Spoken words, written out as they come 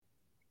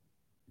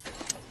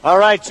All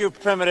right, you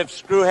primitive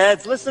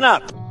screwheads, listen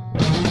up.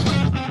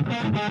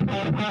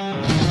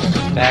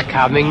 They're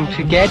coming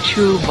to get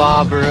you,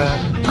 Barbara.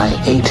 I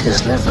ate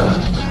his liver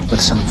with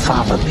some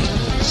fava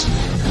beans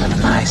and a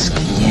nice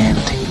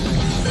Chianti.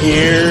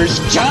 Here's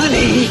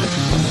Johnny.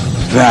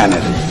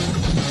 Vanity.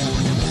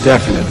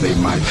 Definitely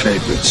my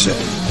favorite sin.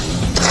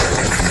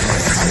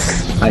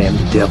 I am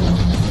the devil,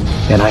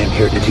 and I am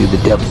here to do the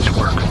devil's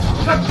work.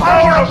 The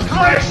power of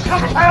Christ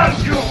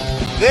compels you.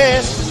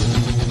 This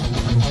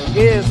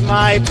is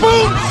my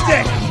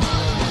boomstick.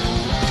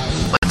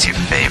 What's your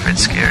favorite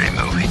scary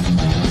movie?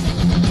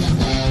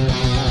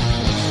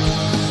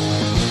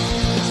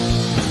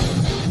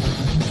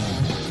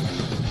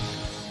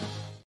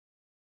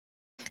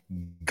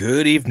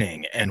 Good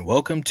evening, and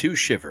welcome to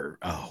Shiver,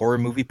 a horror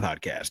movie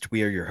podcast.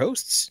 We are your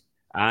hosts.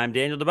 I'm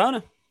Daniel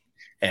DeBona.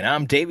 And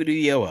I'm David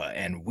Ulloa,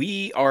 and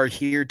we are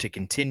here to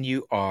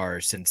continue our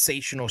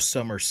sensational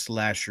summer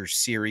slasher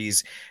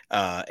series,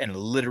 an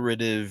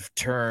alliterative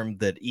term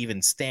that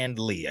even Stan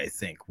Lee, I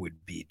think,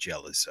 would be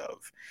jealous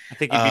of. I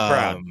think he'd be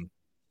proud.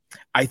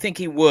 I think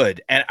he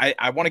would, and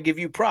I want to give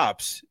you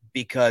props,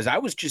 because I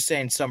was just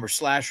saying summer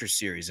slasher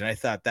series, and I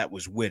thought that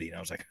was witty. And I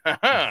was like,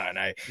 ha-ha, and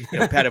I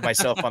patted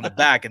myself on the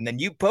back. And then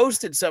you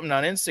posted something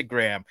on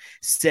Instagram,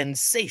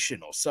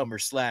 sensational summer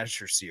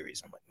slasher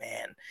series. I'm like,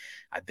 man,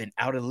 I've been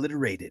out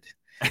alliterated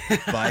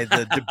by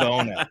the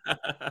DeBona.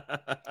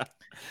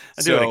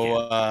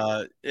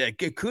 So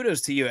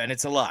kudos to you, and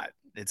it's a lot.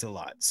 It's a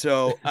lot.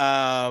 So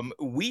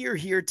we are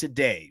here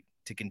today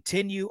to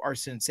continue our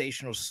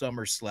sensational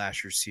summer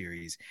slasher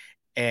series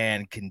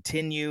and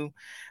continue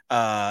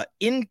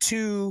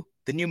into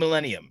the new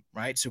millennium,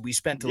 right? So we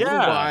spent a little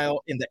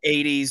while in the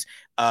 80s.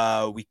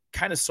 We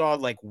kind of saw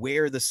like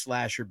where the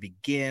slasher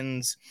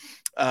begins,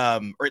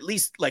 or at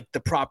least like the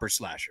proper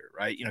slasher,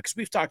 right? Because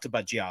we've talked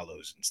about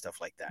giallos and stuff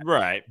like that.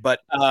 Right. But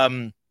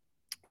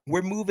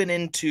we're moving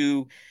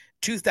into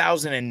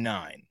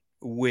 2009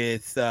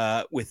 with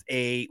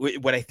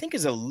what I think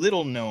is a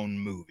little known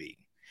movie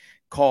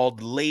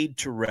called Laid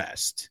to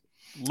Rest.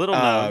 Little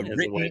known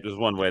is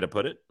one way to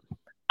put it.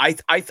 I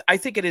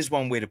think it is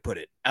one way to put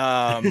it.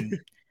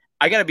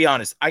 I got to be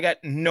honest. I got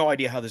no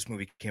idea how this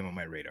movie came on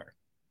my radar.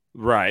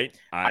 Right.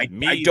 I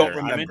don't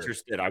remember. I'm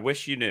interested. I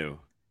wish you knew.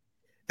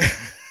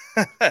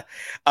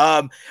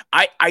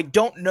 I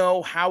don't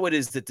know how it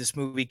is that this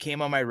movie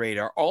came on my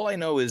radar. All I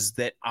know is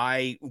that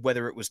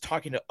whether it was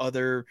talking to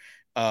other,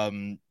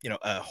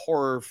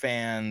 horror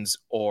fans,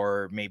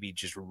 or maybe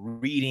just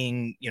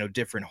reading,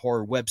 different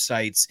horror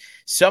websites,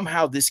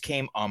 somehow this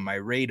came on my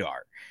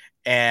radar.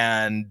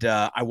 And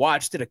I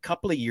watched it a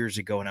couple of years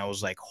ago, and I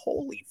was like,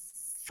 "Holy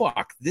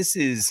fuck, this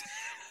is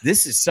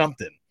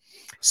something."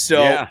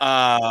 So,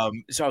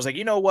 so I was like,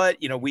 you know what?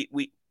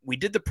 We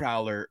did The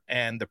Prowler,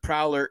 and The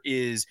Prowler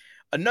is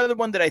another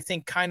one that I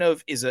think kind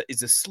of is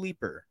a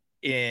sleeper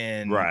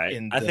in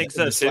I think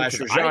so too.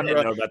 Slasher genre. I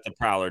didn't know about The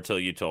Prowler till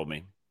you told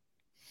me.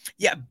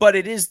 Yeah, but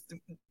it is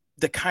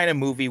the kind of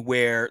movie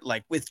where,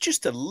 like, with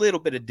just a little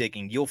bit of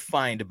digging, you'll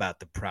find about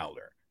The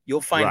Prowler. You'll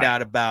find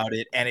out about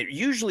it, and it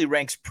usually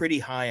ranks pretty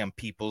high on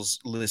people's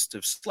list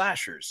of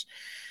slashers.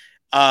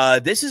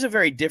 This is a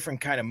very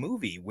different kind of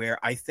movie where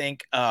I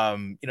think,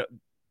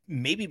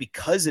 maybe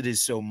because it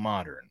is so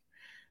modern,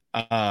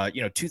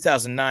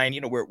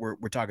 2009,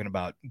 we're talking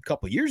about a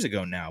couple of years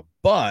ago now,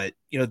 but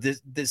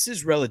this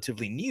is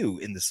relatively new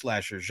in the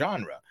slasher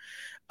genre.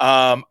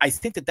 I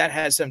think that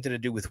has something to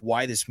do with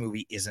why this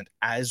movie isn't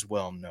as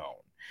well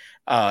known.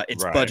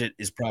 Its budget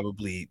is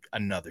probably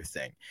another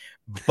thing,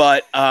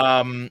 but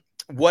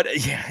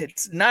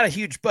it's not a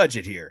huge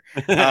budget here.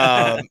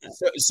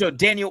 So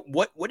Daniel,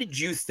 what did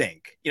you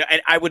think?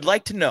 And I would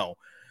like to know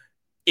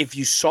if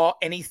you saw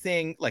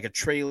anything like a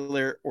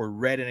trailer or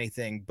read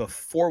anything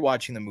before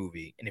watching the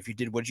movie, and if you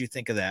did, what did you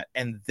think of that?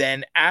 And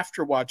then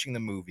after watching the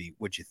movie,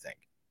 what'd you think?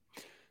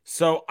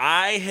 So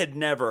I had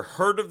never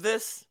heard of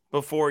this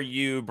before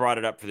you brought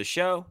it up for the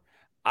show.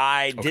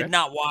 I did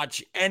not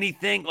watch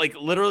anything. Like,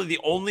 literally the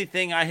only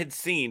thing I had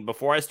seen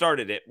before I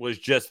started it was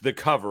just the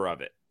cover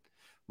of it,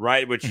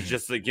 right? Which is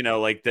just like,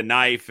 like the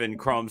knife and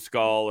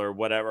ChromeSkull or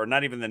whatever.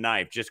 Not even the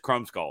knife, just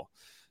ChromeSkull.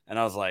 And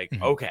I was like,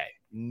 okay,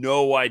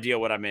 no idea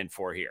what I'm in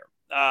for here.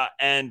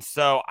 And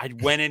so I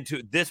went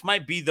into, this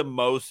might be the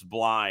most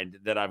blind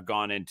that I've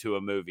gone into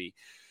a movie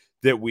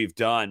that we've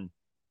done.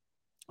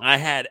 I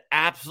had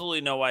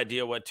absolutely no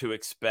idea what to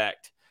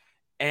expect.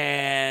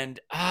 And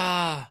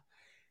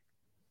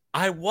I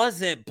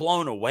wasn't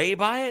blown away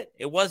by it.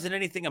 It wasn't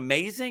anything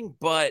amazing,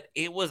 but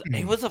it was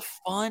a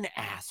fun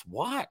ass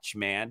watch,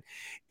 man.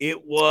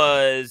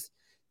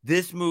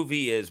 This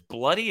movie is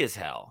bloody as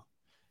hell.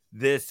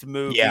 This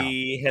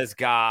movie has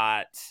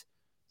got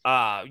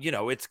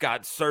it's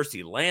got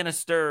Cersei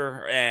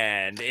Lannister,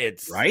 and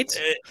it's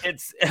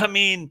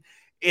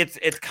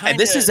kind of,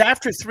 this is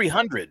after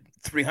 300.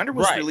 300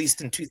 was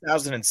released in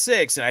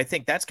 2006, and I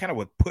think that's kind of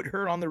what put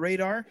her on the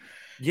radar.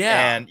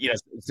 Yeah. And,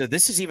 so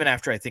this is even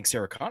after, I think,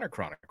 Sarah Connor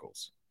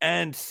Chronicles.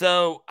 And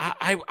so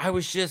I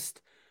was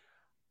just,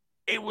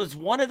 it was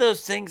one of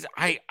those things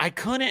I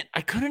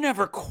couldn't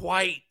ever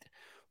quite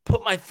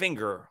put my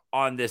finger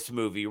on this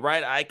movie,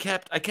 right? I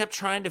kept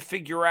trying to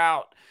figure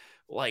out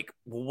like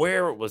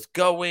where it was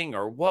going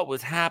or what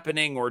was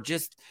happening or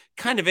just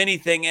kind of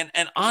anything.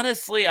 And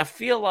honestly, I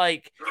feel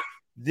like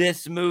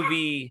this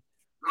movie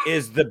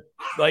is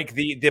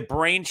the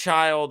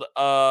brainchild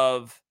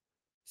of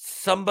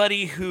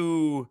somebody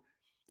who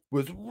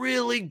was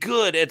really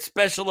good at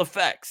special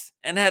effects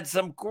and had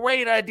some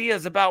great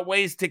ideas about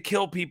ways to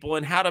kill people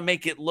and how to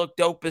make it look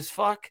dope as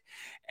fuck.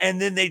 And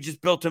then they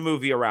just built a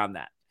movie around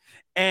that.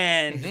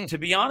 And to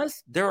be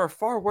honest, there are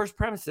far worse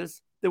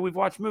premises that we've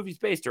watched movies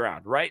based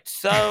around, right?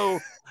 So,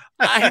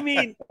 I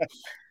mean,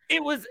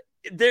 it was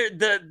there.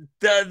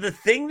 The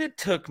thing that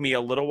took me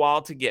a little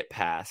while to get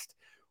past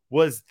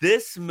was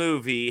this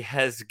movie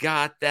has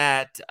got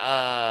that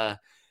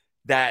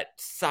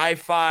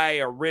sci-fi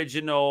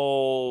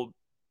original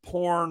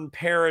porn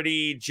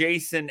parody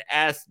Jason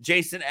X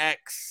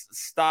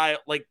style,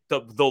 like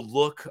the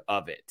look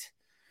of it.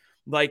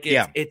 Like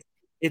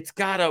it's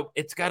got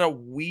a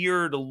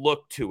weird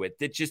look to it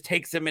that just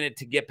takes a minute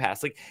to get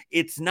past. Like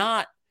it's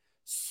not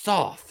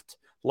soft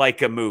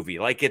like a movie.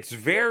 Like it's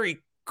very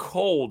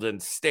cold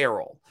and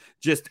sterile.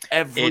 Just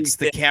everything. It's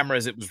the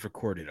cameras it was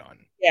recorded on.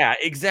 Yeah,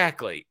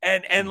 exactly.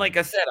 And like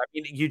I said, I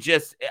mean,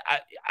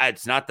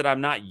 it's not that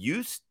I'm not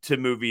used to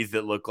movies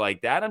that look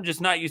like that. I'm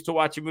just not used to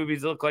watching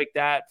movies that look like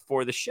that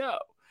for the show.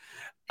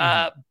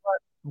 But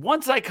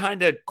once I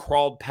kind of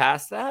crawled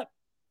past that,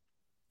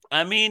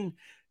 I mean,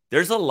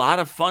 there's a lot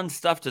of fun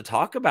stuff to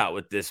talk about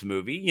with this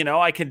movie. You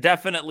know, I can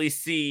definitely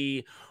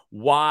see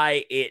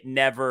why it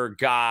never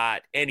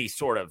got any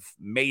sort of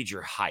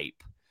major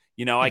hype.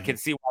 You know, I can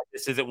see why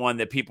this isn't one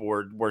that people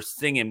were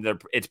singing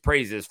its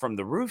praises from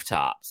the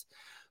rooftops.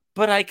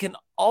 But I'm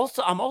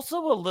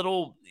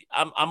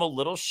a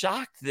little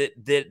shocked that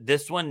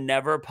this one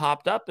never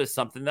popped up as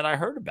something that I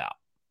heard about.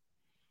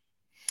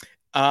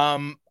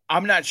 I'm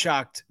not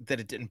shocked that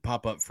it didn't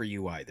pop up for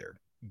you either,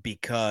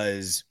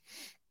 because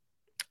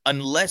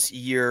unless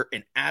you're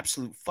an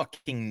absolute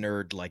fucking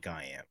nerd like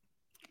I am,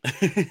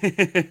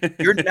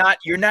 you're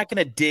not going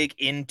to dig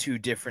into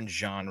different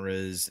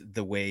genres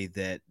the way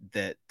that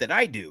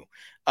I do.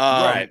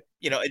 Right.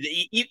 You know,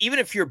 even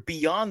if you're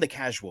beyond the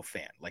casual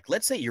fan, like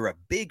let's say you're a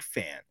big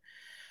fan,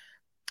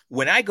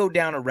 when I go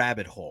down a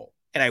rabbit hole,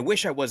 and I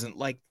wish I wasn't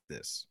like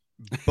this,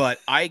 but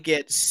I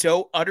get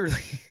so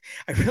utterly,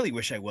 I really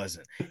wish I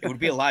wasn't. It would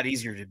be a lot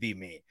easier to be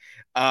me.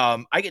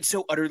 I get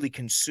so utterly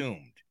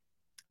consumed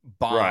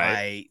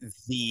by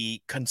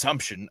the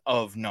consumption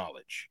of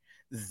knowledge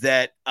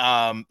that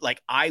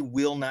like I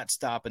will not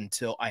stop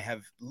until I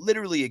have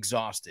literally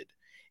exhausted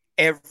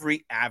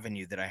every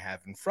avenue that I have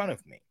in front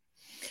of me.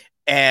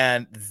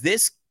 And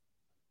this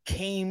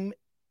came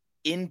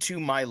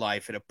into my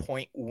life at a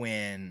point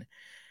when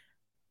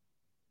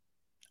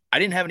I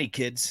didn't have any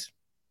kids.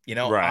 You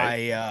know,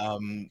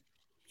 I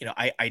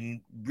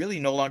really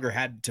no longer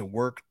had to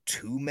work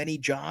too many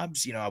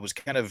jobs. You know, I was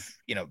kind of,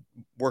 you know,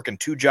 working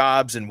two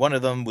jobs, and one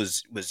of them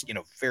was, you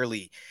know,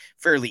 fairly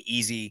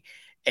easy.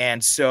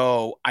 And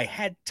so I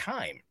had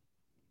time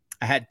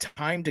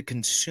to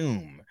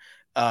consume,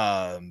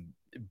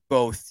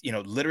 both, you know,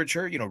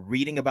 literature, you know,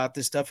 reading about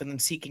this stuff, and then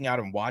seeking out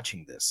and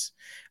watching this.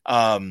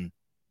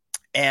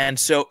 And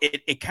so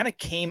it kind of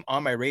came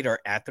on my radar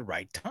at the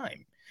right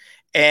time.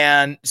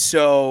 And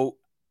so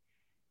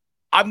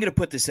I'm going to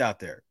put this out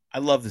there. I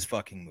love this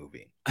fucking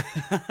movie.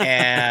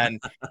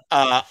 And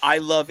I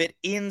love it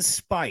in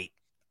spite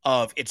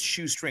of its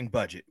shoestring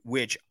budget,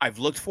 which I've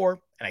looked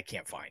for and I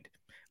can't find.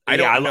 I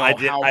don't know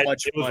how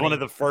much it was money. One of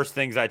the first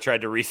things I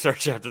tried to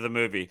research after the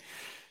movie.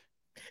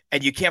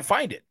 And you can't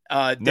find it.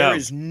 There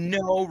is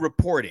no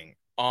reporting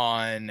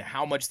on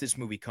how much this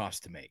movie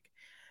cost to make.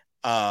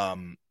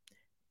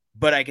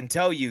 But I can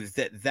tell you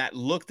that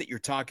look that you're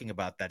talking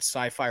about, that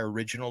sci-fi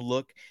original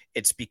look,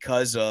 it's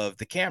because of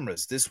the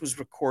cameras. This was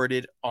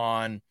recorded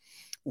on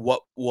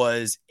what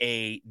was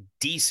a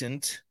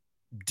decent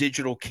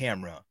digital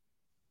camera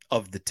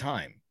of the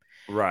time.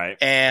 Right.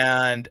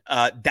 And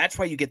that's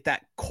why you get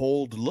that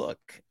cold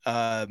look.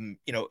 You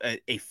know,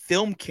 a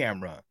film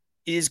camera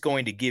is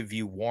going to give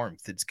you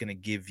warmth. It's going to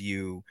give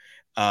you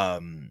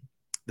the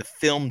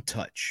film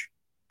touch.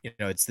 You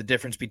know, it's the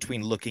difference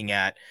between looking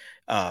at,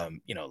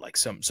 you know, like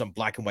some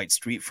black and white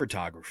street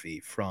photography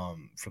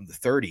from the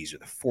 30s or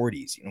the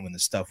 40s, you know, when the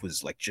stuff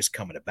was like just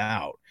coming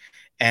about,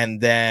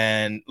 and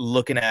then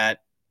looking at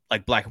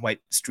like black and white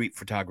street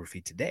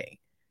photography today.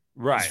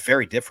 Right. It's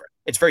very different.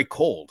 It's very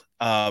cold.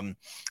 And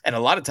a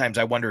lot of times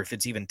I wonder if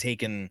it's even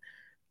taken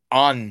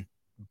on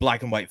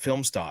black and white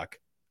film stock,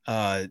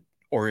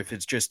 or if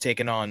it's just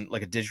taken on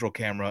like a digital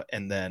camera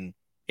and then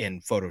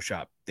in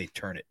Photoshop they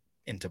turn it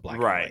into black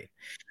and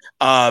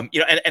white. You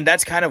know, and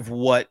that's kind of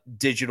what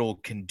digital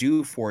can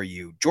do for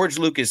you. George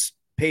Lucas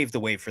paved the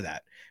way for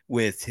that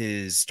with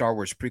his Star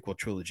Wars prequel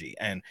trilogy,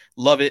 and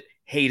love it,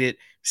 hate it,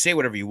 say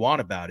whatever you want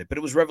about it, but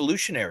it was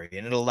revolutionary,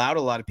 and it allowed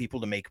a lot of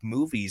people to make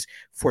movies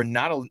for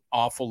not an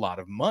awful lot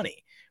of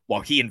money,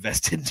 while he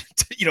invested,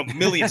 you know,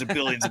 millions and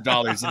billions of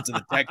dollars into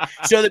the tech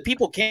so that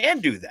people can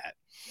do that.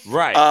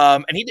 Right.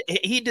 And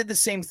he did the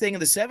same thing in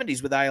the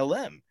 70s with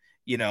ILM,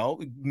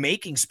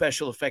 making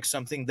special effects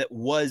something that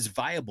was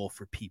viable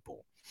for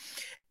people.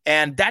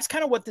 And that's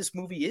kind of what this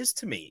movie is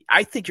to me.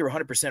 I think you're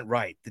 100%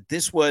 right that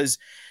this was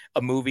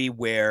a movie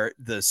where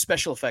the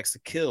special effects, the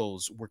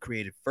kills, were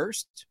created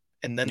first,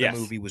 and then the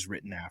movie was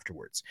written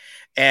afterwards.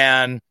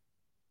 And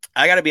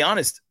I got to be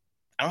honest,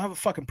 I don't have a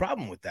fucking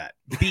problem with that,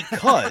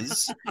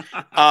 because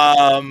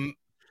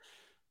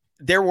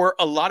there were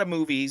a lot of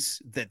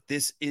movies that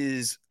this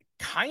is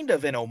kind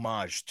of an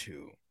homage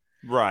to,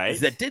 right,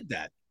 that did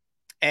that.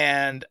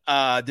 And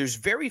there's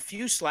very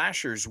few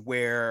slashers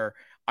where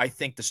I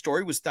think the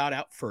story was thought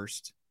out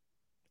first,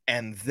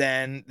 and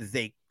then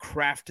they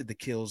crafted the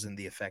kills and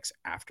the effects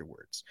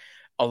afterwards.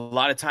 A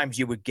lot of times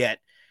you would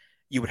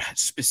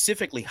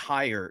specifically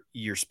hire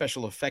your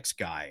special effects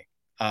guy,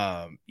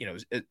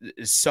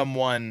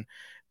 someone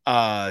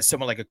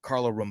like a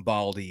Carlo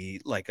Rambaldi,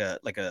 like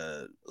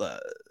a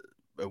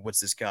what's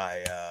this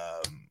guy?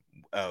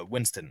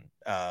 Winston.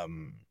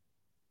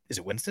 Is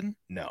it Winston?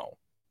 No.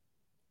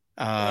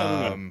 Who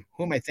am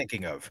I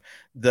thinking of?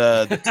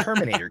 The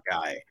Terminator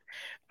guy.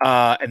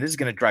 And this is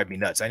going to drive me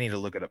nuts. I need to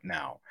look it up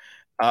now.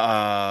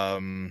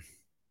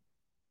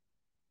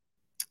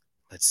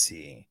 Let's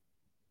see.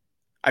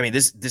 I mean,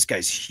 this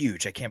guy's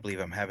huge. I can't believe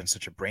I'm having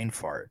such a brain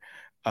fart.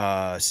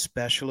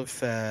 Special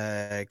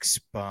effects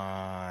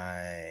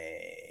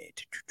by...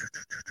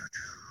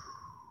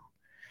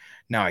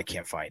 Now I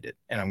can't find it,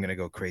 and I'm going to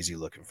go crazy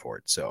looking for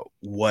it. So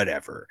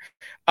whatever.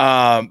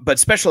 But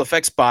special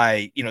effects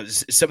by,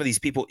 some of these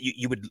people,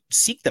 you would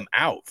seek them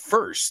out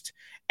first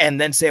and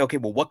then say, okay,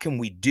 well, what can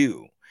we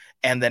do?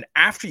 And then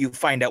after you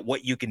find out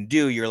what you can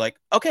do, you're like,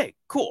 okay,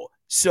 cool.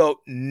 So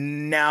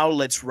now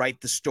let's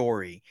write the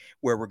story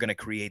where we're going to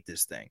create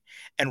this thing.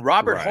 And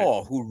Robert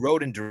Hall, who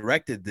wrote and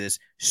directed this,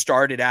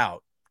 started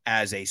out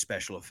as a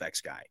special effects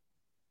guy.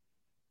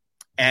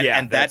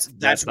 And that's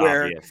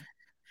where obvious.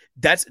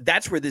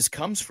 That's where this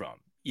comes from.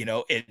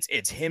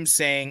 It's him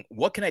saying,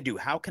 what can I do?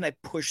 How can I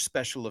push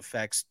special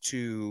effects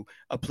to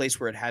a place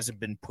where it hasn't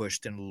been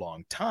pushed in a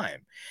long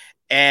time?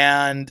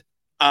 And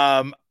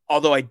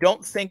although I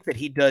don't think that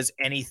he does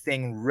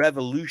anything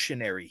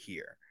revolutionary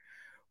here,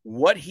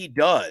 what he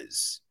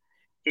does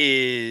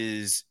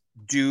is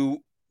do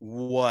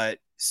what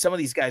some of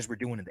these guys were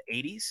doing in the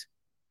 80s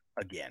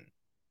again,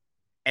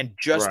 and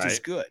just as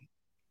good.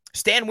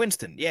 Stan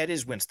Winston. Yeah, it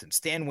is Winston.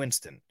 Stan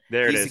Winston.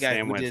 He's the guy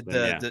who did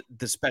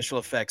the special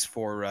effects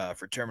for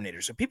Terminator.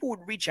 So people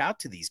would reach out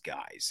to these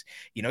guys,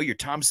 your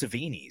Tom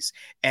Savini's,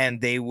 and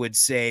they would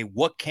say,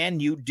 what can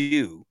you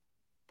do?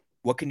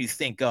 What can you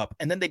think up?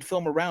 And then they'd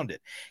film around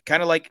it.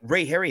 Kind of like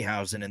Ray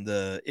Harryhausen in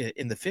the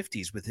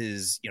 50s with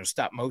his,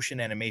 stop motion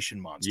animation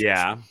monsters.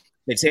 Yeah.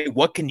 They'd say,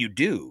 what can you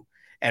do?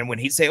 And when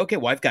he'd say, okay,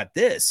 well, I've got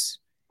this,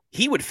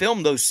 he would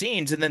film those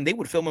scenes, and then they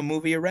would film a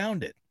movie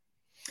around it.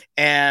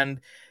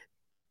 And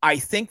I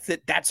think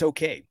that that's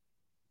okay.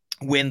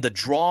 When the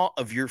draw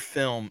of your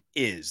film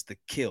is the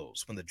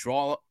kills, when the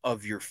draw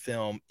of your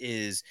film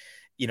is,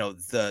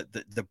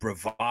 the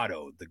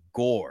bravado, the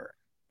gore,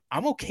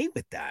 I'm okay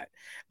with that.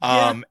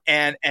 And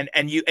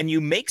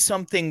you make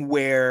something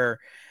where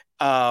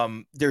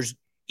there's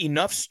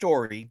enough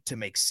story to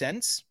make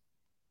sense,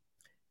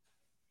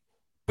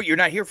 but you're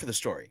not here for the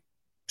story.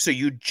 So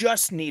you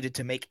just needed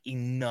to make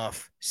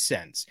enough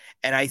sense.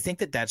 And I think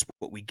that that's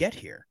what we get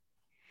here.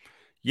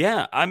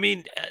 Yeah, I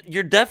mean,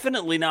 you're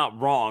definitely not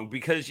wrong,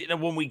 because,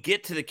 when we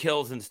get to the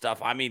kills and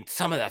stuff, I mean,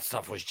 some of that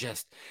stuff was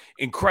just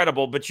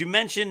incredible. But you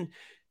mentioned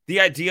the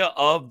idea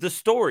of the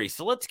story.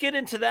 So let's get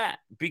into that,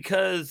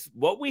 because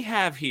what we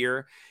have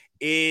here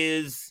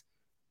is,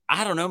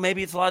 I don't know,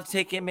 maybe it's a lot to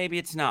take in, maybe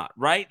it's not,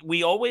 right?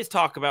 We always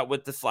talk about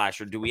with the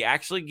slasher, do we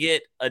actually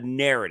get a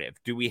narrative?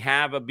 Do we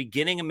have a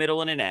beginning, a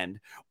middle, and an end?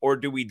 Or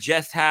do we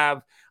just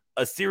have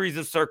a series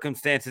of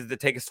circumstances that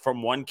take us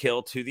from one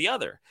kill to the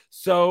other?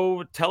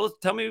 So tell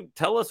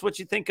us what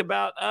you think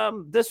about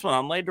this one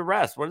on Laid to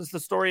Rest. What does the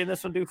story in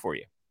this one do for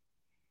you?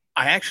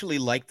 I actually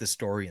like the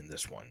story in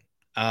this one.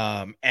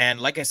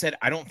 And like I said,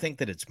 I don't think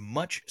that it's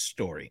much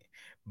story,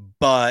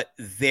 but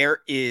there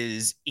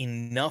is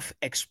enough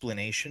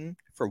explanation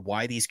for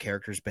why these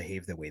characters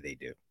behave the way they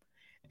do.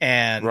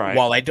 And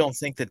while I don't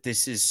think that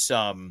this is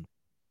some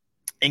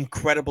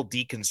incredible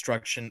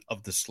deconstruction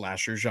of the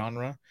slasher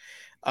genre,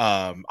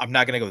 I'm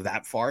not going to go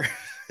that far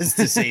as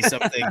to say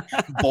something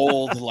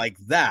bold like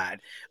that.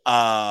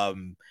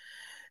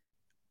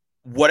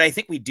 What I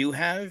think we do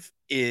have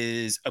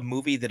is a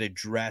movie that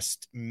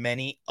addressed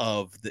many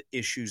of the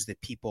issues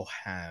that people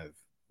have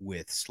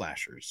with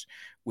slashers,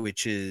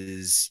 which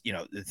is,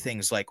 the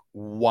things like,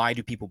 why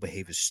do people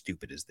behave as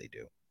stupid as they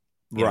do?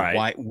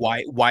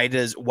 Why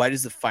does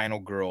the final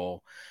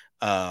girl,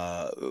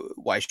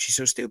 why is she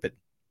so stupid?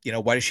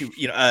 Why does she,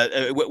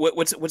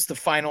 what's the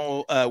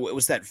final,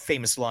 what's that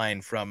famous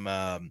line from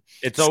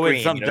It's Scream?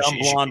 always some dumb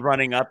blonde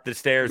running up the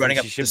stairs, and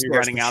she should be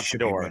running out the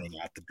door. Running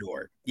out the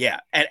door.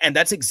 Yeah. And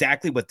that's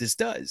exactly what this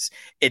does.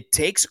 It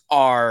takes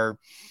our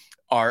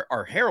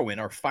heroine,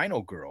 our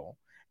final girl,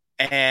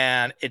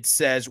 and it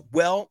says,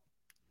 well,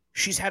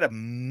 she's had a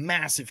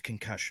massive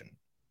concussion.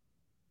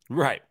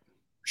 Right.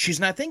 She's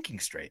not thinking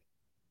straight.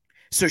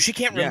 So she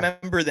can't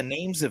remember the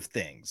names of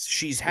things.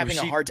 She's having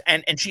a hard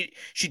time. And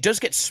she does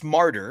get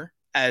smarter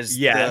as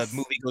the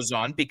movie goes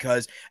on,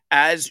 because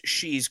as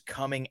she's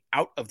coming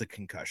out of the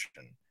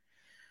concussion,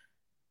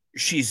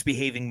 she's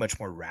behaving much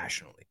more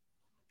rationally.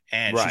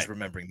 And she's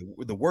remembering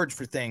the words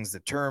for things, the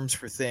terms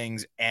for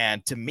things.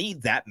 And to me,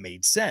 that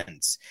made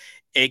sense.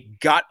 It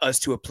got us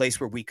to a place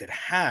where we could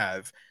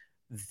have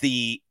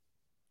the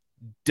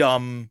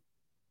dumb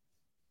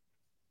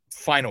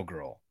final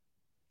girl.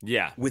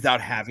 Yeah.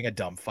 Without having a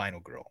dumb final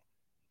girl.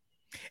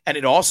 And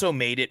it also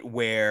made it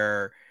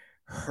where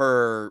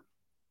her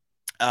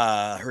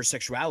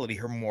sexuality,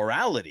 her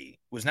morality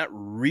was not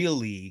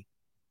really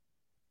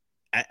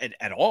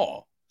at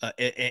all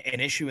an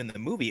issue in the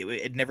movie.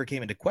 It never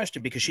came into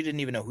question because she didn't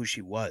even know who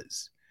she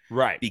was.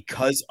 Right.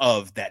 Because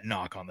of that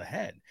knock on the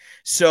head.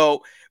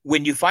 So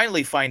when you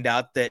finally find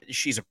out that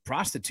she's a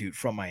prostitute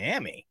from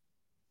Miami,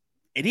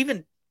 it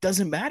even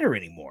doesn't matter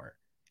anymore.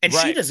 And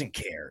she doesn't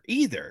care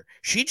either.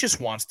 She just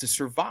wants to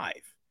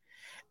survive.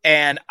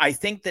 And I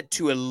think that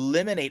to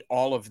eliminate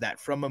all of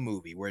that from a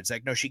movie where it's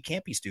like, no, she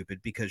can't be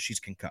stupid because she's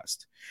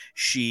concussed.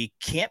 She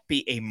can't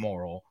be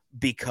amoral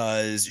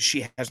because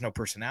she has no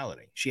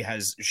personality.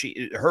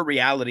 Her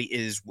reality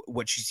is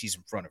what she sees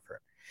in front of her.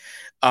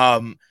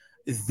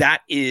 That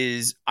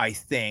is, I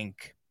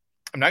think,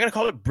 I'm not going to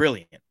call it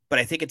brilliant, but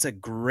I think it's a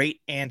great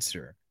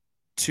answer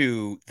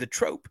to the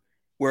trope,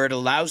 where it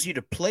allows you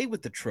to play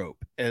with the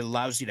trope. It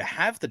allows you to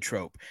have the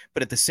trope,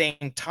 but at the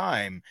same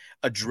time,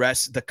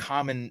 address the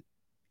common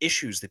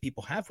issues that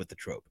people have with the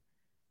trope,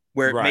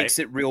 where it makes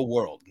it real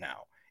world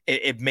now.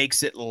 It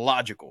makes it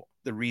logical,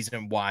 the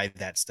reason why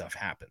that stuff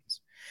happens.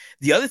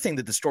 The other thing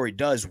that the story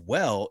does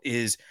well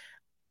is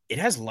it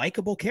has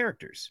likable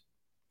characters.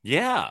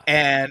 Yeah.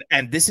 And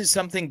this is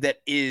something that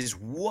is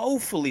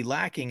woefully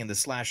lacking in the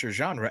slasher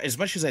genre. As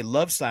much as I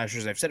love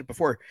slashers, I've said it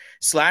before,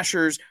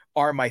 slashers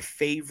are my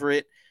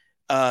favorite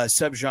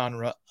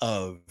subgenre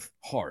of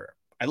horror.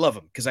 I love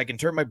them because I can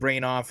turn my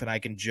brain off and I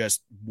can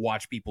just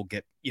watch people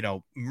get,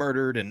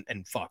 murdered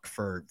and fuck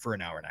for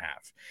an hour and a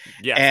half.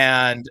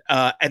 Yeah.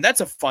 And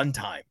that's a fun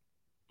time.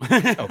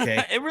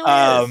 Okay. It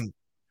really is.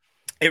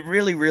 It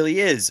really, really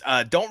is.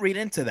 Don't read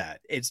into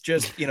that. It's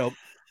just,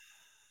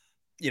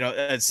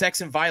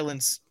 sex and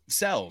violence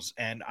sells,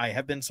 and I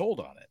have been sold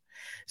on it.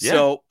 Yeah.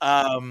 So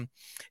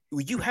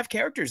you have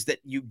characters that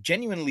you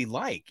genuinely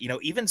like,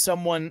 even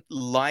someone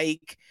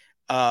like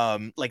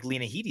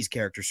Lena Headey's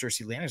character,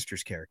 Cersei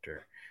Lannister's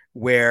character,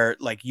 where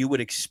like you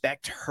would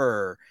expect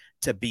her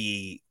to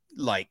be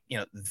like,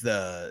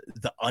 the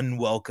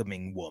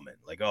unwelcoming woman,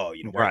 like, oh,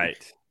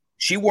 right.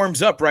 She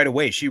warms up right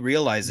away. She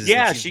realizes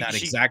that she's not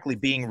exactly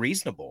being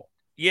reasonable.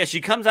 Yeah, she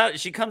comes out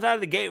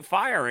of the gate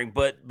firing,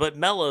 but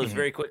mellows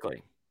very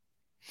quickly.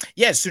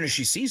 Yeah, as soon as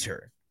she sees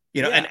her,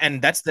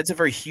 and that's a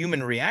very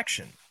human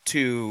reaction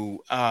to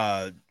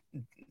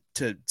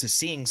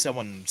seeing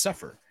someone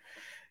suffer,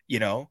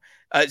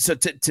 So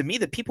to me,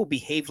 the people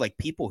behave like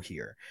people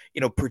here,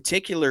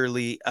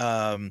 particularly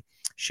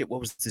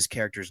what was this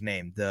character's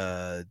name?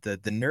 The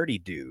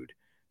nerdy dude,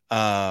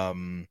 that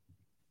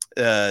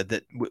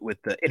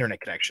with the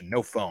internet connection,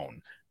 no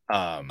phone.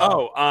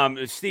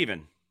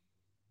 Steven.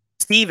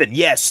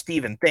 Yes,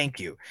 Steven. Thank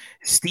you.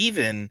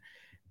 Steven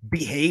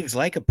behaves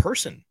like a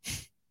person.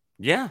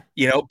 Yeah.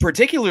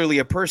 Particularly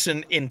a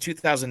person in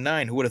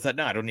 2009 who would have thought,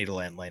 no, I don't need a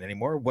landline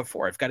anymore. What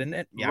for? I've got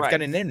I've got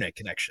an internet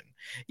connection,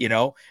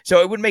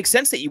 So it would make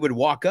sense that you would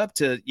walk up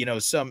to,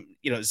 some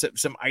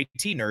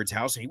IT nerd's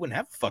house and he wouldn't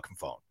have a fucking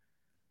phone.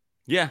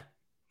 Yeah.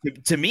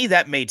 To me,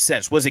 that made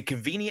sense. Was it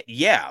convenient?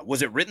 Yeah.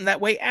 Was it written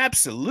that way?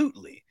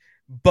 Absolutely.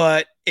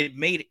 But it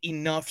made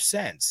enough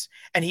sense.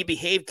 And he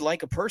behaved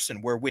like a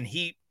person, where when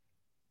he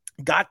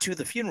got to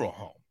the funeral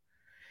home,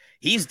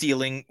 he's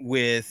dealing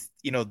with,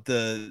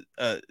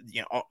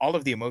 all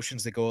of the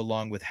emotions that go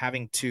along with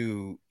having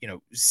to,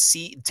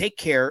 take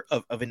care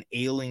of an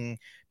ailing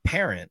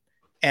parent,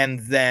 and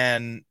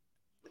then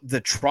the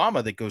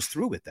trauma that goes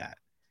through with that.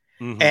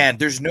 Mm-hmm. And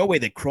there's no way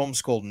that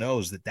ChromeSkull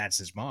knows that that's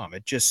his mom.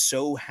 It just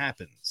so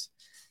happens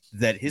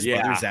that his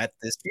mother's at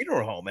this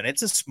funeral home, and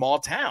it's a small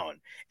town,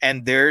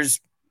 and there's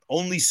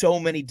only so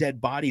many dead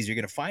bodies you're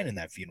going to find in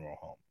that funeral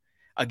home.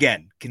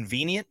 Again,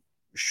 convenient,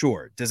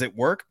 sure. Does it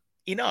work?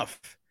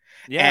 Enough.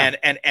 Yeah.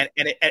 And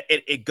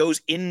it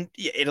goes in.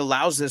 It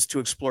allows us to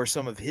explore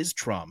some of his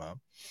trauma,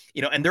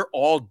 and they're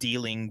all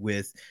dealing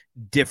with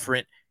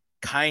different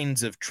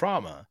kinds of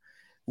trauma.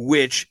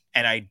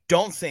 And I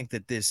don't think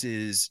that this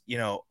is,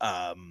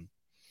 I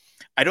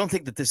don't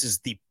think that this is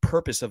the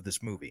purpose of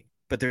this movie,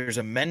 but there's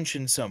a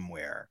mention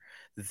somewhere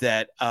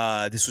that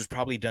this was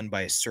probably done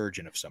by a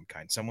surgeon of some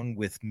kind, someone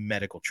with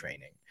medical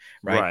training,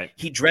 right?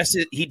 He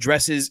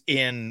dresses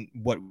in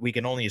what we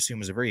can only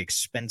assume is a very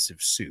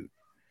expensive suit.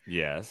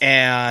 Yes.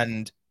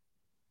 And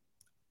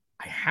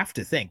I have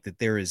to think that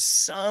there is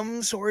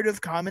some sort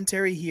of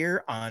commentary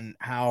here on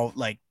how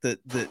like the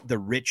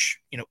rich,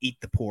 eat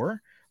the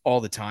poor all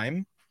the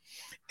time.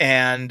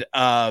 and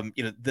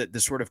the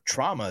sort of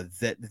trauma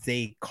that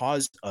they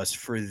caused us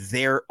for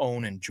their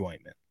own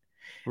enjoyment.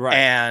 Right.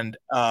 And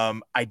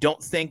I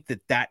don't think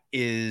that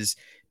is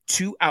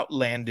too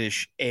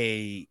outlandish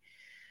an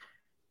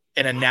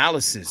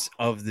analysis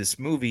of this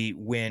movie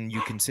when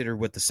you consider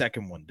what the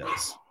second one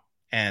does.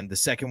 And the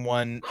second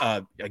one,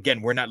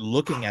 again, we're not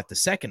looking at the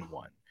second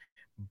one,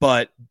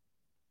 but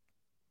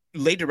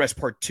Laid to Rest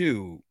Part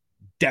 2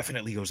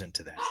 definitely goes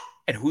into that,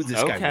 and who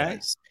this guy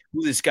was,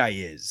 who this guy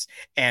is,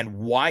 and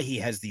why he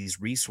has these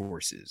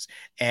resources,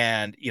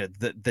 and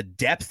the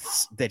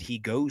depths that he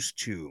goes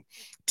to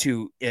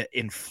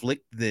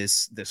inflict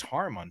this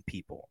harm on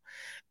people.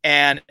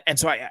 And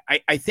so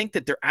I think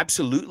that there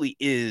absolutely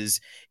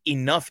is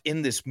enough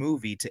in this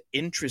movie to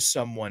interest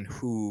someone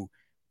who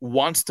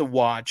wants to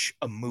watch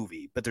a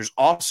movie, but there's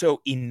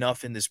also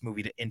enough in this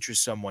movie to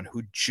interest someone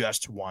who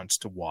just wants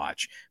to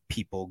watch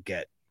people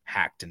get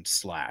hacked and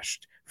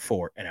slashed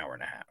for an hour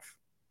and a half.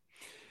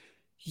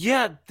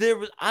 Yeah,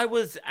 I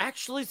was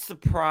actually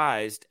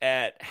surprised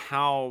at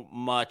how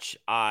much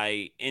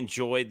I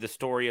enjoyed the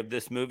story of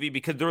this movie,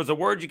 because there was a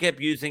word you kept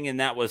using, and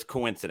that was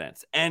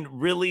coincidence.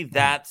 And really,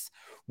 that's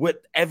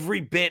what every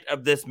bit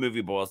of this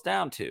movie boils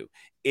down to,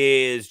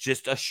 is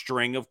just a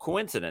string of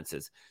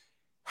coincidences.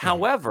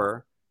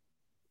 However,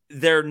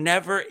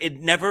 it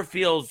never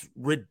feels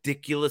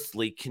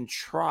ridiculously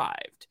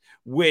contrived,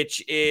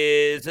 which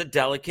is a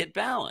delicate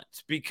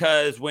balance,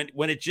 because when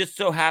it just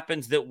so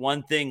happens that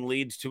one thing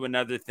leads to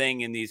another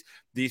thing, and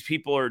these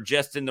people are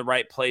just in the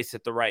right place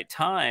at the right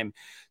time,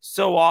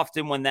 so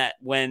often when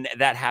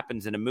that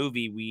happens in a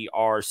movie, we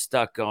are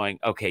stuck going,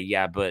 okay,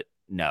 yeah, but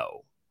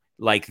no,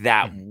 like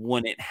that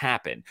wouldn't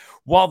happen.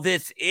 While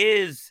this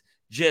is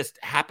just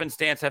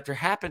happenstance after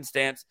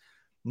happenstance,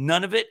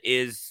 none of it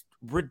is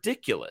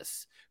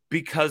ridiculous,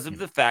 because of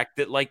the fact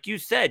that, like you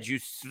said,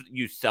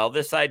 you sell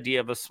this idea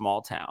of a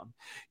small town.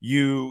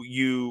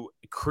 You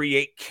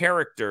create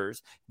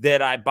characters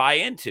that I buy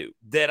into,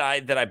 that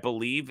I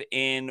believe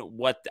in,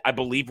 what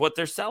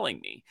they're selling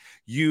me.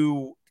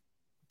 You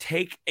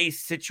take a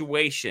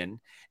situation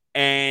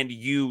and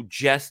you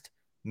just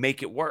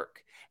make it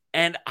work.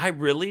 And I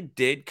really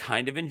did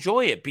kind of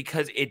enjoy it,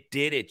 because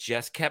it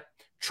just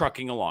kept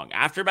trucking along.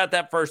 After about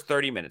that first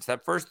 30 minutes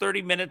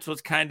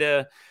was kind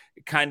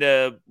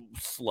of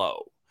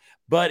slow.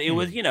 But it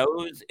was,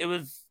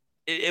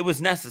 it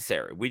was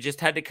necessary. We just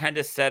had to kind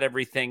of set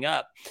everything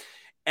up.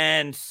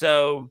 And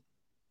so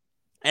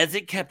as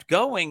it kept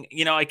going,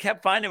 I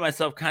kept finding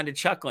myself kind of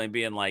chuckling,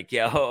 being like,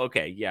 yeah,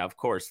 okay, yeah, of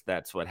course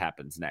that's what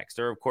happens next.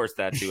 Or of course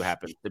that's who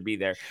happens to be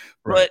there.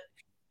 Right. But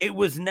it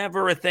was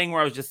never a thing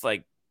where I was just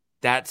like,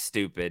 that's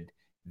stupid.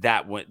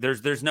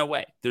 There's no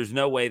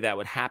way that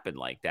would happen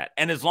like that.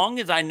 And as long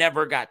as I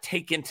never got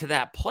taken to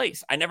that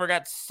place, I never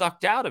got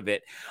sucked out of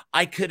it,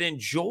 I could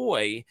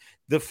enjoy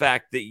the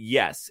fact that,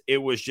 yes, it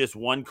was just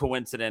one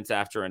coincidence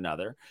after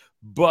another,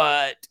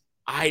 but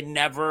I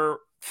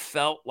never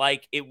felt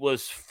like it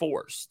was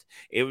forced.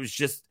 It was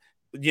just,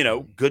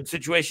 good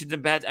situations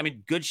and bad. I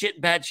mean, good shit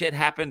and bad shit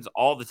happens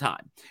all the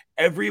time.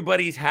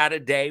 Everybody's had a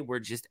day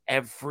where just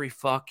every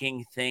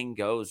fucking thing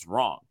goes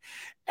wrong.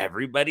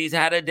 Everybody's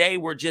had a day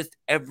where just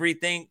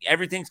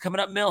everything's coming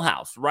up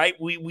Millhouse, right?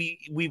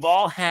 We've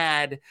all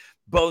had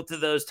both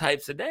of those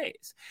types of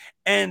days.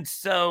 And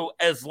so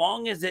as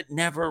long as it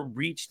never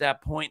reached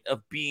that point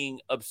of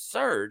being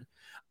absurd,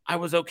 I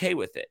was okay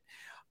with it.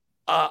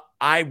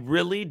 I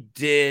really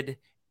did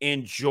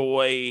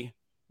enjoy,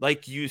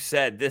 like you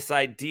said, this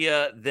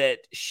idea that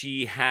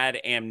she had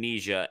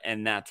amnesia,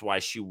 and that's why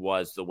she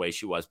was the way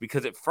she was.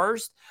 Because at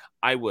first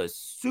I was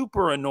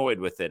super annoyed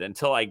with it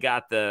until I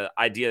got the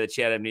idea that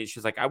she had amnesia. She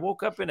was like, I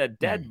woke up in a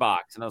dead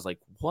box. And I was like,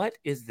 what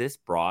is this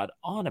broad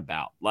on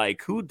about?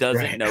 Like, who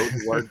doesn't know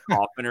the word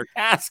coffin or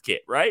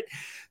casket, right?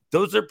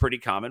 Those are pretty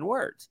common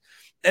words.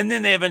 And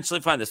then they eventually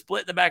find the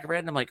split in the back of her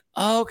head. And I'm like,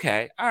 oh,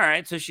 okay, all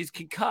right. So she's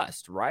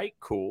concussed, right?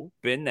 Cool.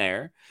 Been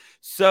there.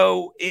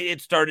 So it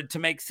started to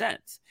make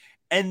sense.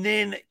 And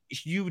then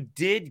you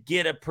did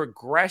get a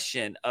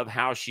progression of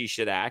how she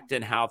should act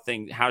and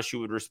how she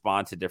would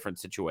respond to different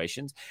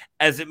situations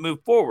as it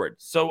moved forward.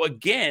 So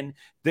again,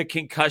 the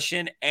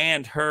concussion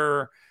and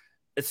her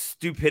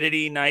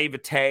stupidity,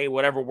 naivete,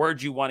 whatever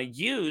word you want to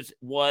use,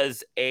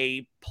 was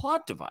a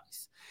plot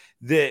device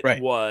that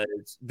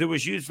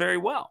was used very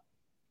well.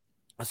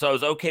 So I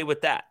was okay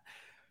with that.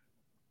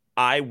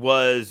 I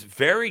was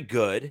very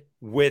good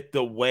with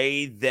the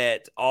way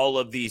that all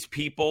of these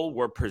people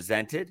were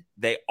presented.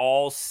 They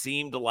all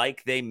seemed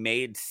like they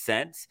made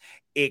sense,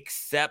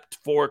 except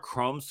for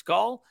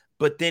ChromeSkull.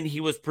 But then he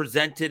was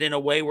presented in a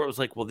way where it was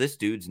like, well, this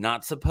dude's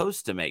not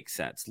supposed to make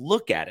sense.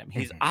 Look at him.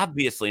 He's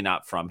obviously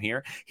not from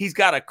here. He's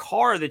got a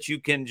car that you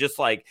can just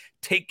like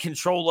take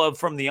control of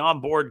from the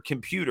onboard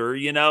computer,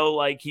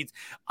 like he's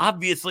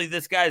obviously,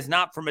 this guy's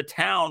not from a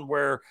town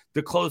where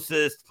the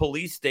closest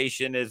police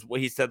station is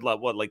what he said,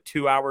 like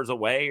 2 hours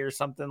away or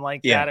something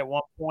like that at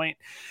one point.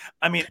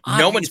 I mean,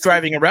 no one's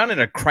driving around in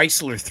a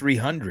Chrysler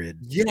 300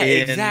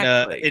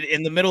 exactly.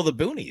 in the middle of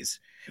the boonies,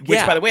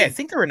 which by the way, I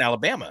think they're in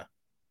Alabama.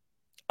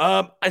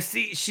 I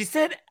see. She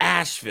said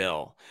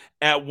Asheville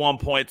at one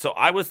point, so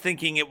I was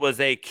thinking it was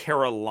a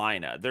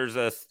Carolina. There's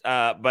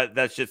but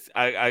that's just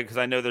because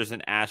I know there's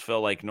an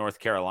Asheville, like North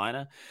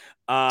Carolina.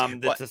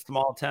 What? That's a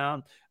small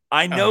town.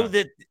 I know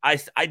that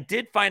I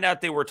did find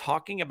out they were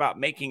talking about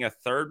making a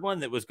third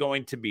one that was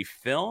going to be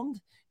filmed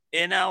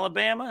in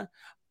Alabama.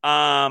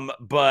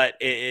 But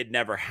it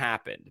never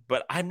happened.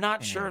 But I'm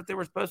not sure if they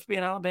were supposed to be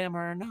in Alabama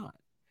or not.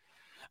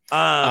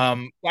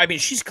 I mean,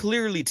 she's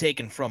clearly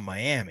taken from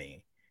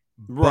Miami,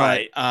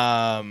 right?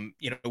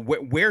 But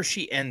where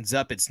she ends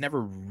up, it's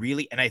never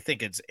really. And I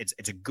think it's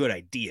a good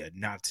idea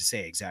not to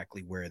say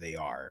exactly where they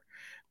are,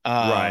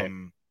 right?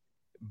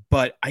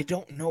 But I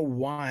don't know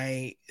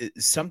why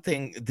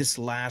something this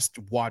last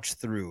watch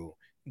through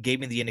gave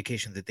me the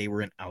indication that they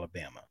were in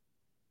Alabama.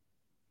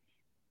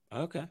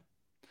 Okay.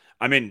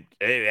 I mean,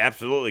 it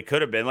absolutely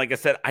could have been. Like I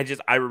said,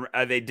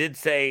 they did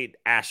say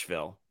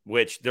Asheville,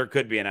 which there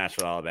could be in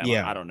Asheville, Alabama.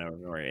 Yeah. I don't know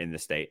where in the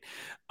state.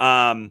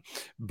 So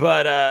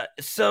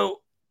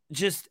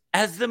just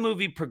as the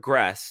movie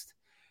progressed,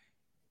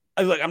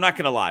 look, I'm not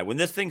going to lie. When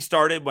this thing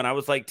started, when I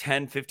was like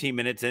 10, 15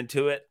 minutes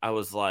into it, I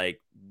was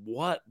like,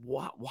 why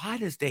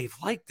does Dave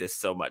like this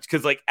so much?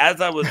 Because like,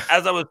 as I was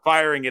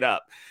firing it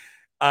up,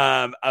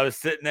 I was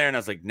sitting there and I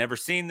was like, never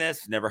seen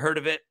this, never heard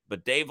of it,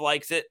 but Dave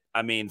likes it.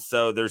 I mean,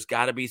 so there's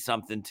got to be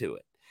something to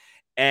it.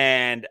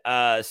 And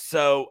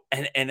so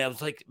I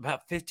was like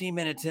about 15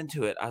 minutes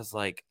into it, I was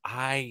like,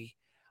 I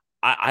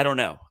don't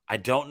know. I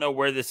don't know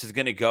where this is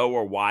going to go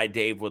or why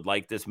Dave would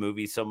like this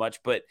movie so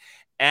much. But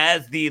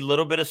as the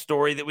little bit of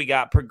story that we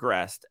got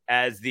progressed,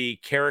 as the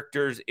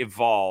characters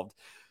evolved,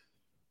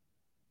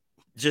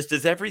 just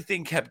as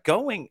everything kept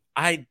going,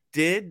 I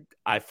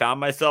found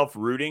myself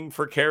rooting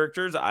for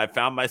characters. I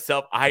found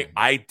myself,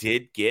 I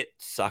did get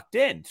sucked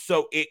in.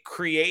 So it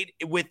created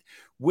with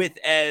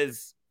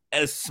as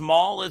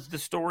small as the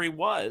story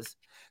was,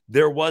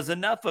 there was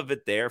enough of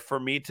it there for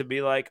me to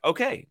be like,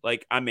 okay,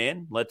 like I'm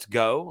in, let's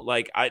go.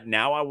 Like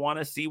now I want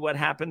to see what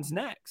happens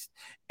next.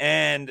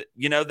 And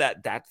you know,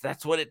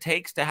 that's what it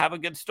takes to have a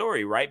good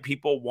story, right?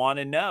 People want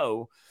to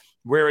know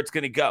where it's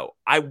going to go.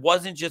 I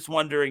wasn't just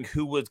wondering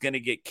who was going to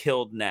get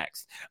killed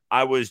next.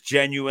 I was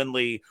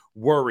genuinely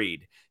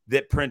worried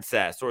that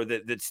Princess or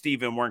that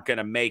Steven weren't going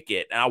to make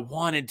it. And I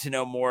wanted to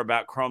know more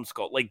about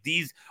ChromeSkull. Like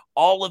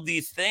all of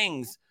these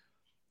things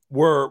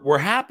were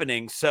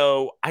happening.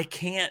 So I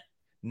can't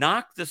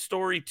knock the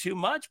story too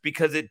much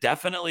because it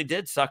definitely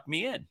did suck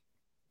me in.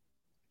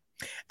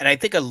 And I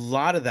think a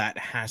lot of that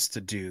has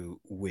to do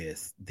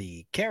with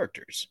the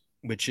characters,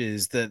 which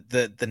is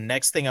the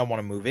next thing I want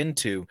to move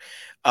into.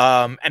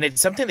 And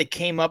it's something that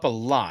came up a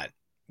lot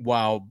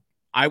while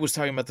I was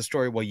talking about the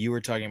story, while you were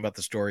talking about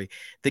the story.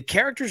 The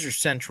characters are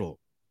central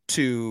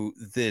to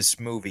this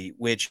movie,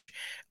 which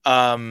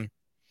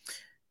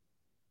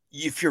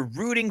if you're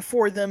rooting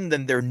for them,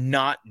 then they're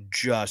not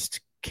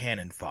just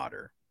cannon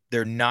fodder.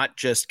 They're not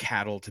just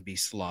cattle to be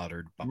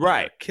slaughtered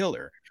by a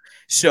killer.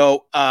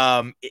 So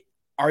are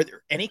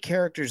there any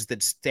characters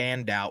that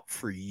stand out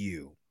for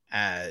you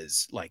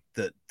as like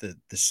the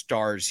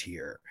stars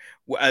here,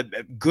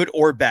 good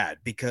or bad?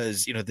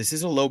 Because you know, this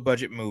is a low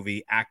budget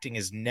movie. Acting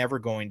is never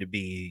going to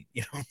be,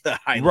 you know, the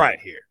highlight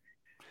here.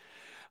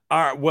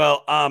 All right.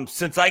 Well,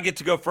 since I get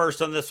to go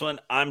first on this one,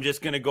 I'm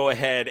just going to go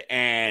ahead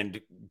and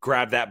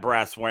grab that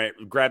brass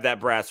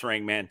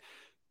ring, man.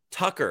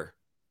 Tucker.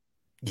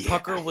 Yeah.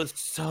 Tucker was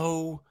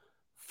so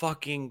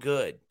fucking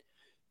good.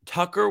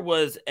 Tucker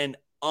was an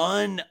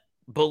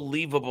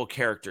unbelievable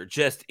character.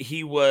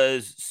 He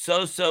was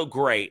so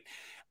great.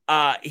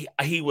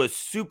 He was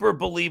super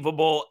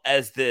believable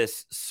as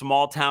this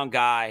small town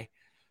guy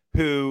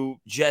who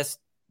just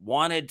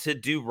wanted to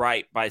do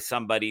right by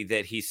somebody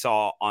that he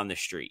saw on the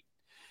street.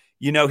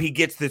 You know, he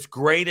gets this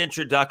great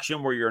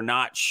introduction where you're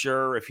not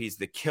sure if he's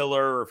the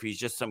killer or if he's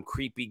just some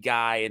creepy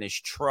guy in his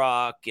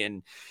truck.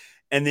 And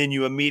then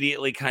you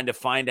immediately kind of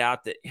find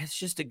out that it's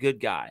just a good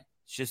guy.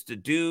 It's just a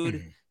dude.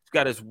 Mm-hmm. He's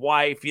got his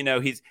wife. You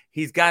know, he's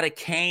got a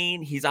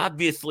cane. He's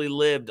obviously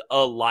lived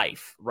a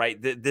life, right?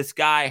 This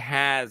guy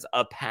has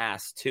a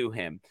past to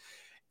him.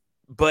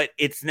 But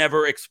it's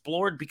never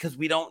explored because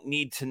we don't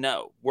need to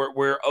know.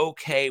 We're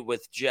okay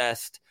with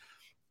just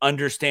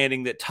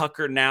understanding that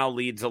Tucker now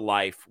leads a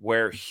life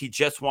where he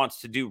just wants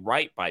to do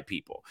right by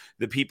people,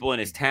 the people in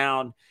his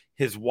town,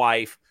 his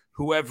wife,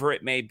 whoever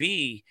it may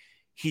be.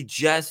 He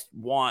just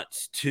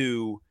wants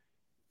to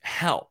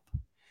help.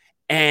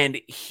 And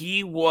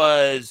he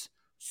was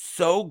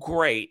so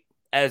great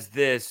as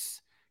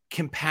this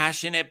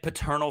compassionate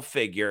paternal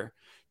figure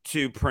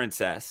to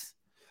Princess,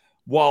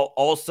 while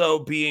also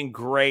being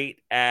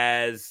great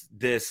as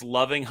this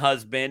loving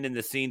husband in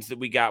the scenes that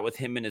we got with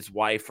him and his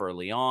wife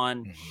early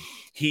on. Mm-hmm.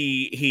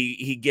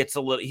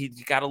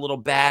 He's got a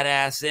little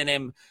badass in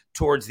him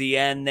towards the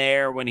end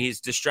there when he's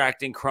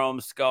distracting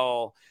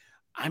ChromeSkull.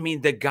 I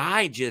mean, the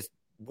guy just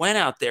went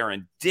out there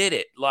and did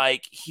it.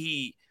 Like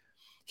he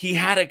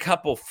had a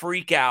couple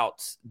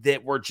freakouts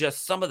that were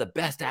just some of the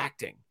best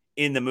acting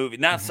in the movie.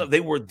 Not so they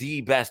were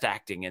the best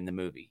acting in the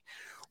movie,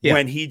 Yeah.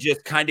 when he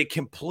just kind of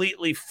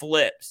completely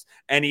flips,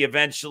 and he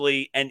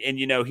eventually and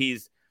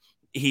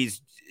he's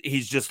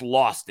just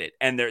lost it,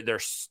 and they're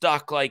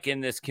stuck like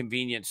in this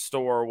convenience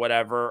store or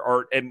whatever,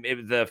 or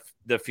the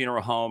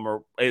funeral home,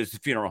 or it was the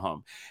funeral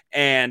home,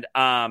 and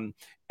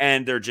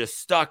they're just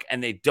stuck,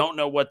 and they don't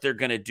know what they're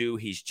gonna do.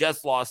 He's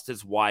just lost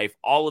his wife.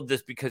 All of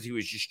this because he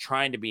was just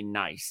trying to be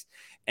nice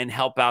and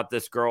help out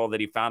this girl that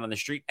he found on the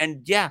street.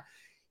 And yeah,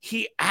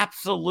 he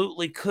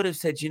absolutely could have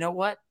said, you know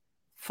what?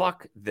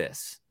 Fuck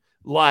this.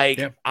 Like,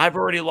 I've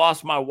already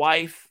lost my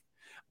wife.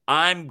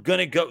 I'm going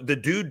to go. The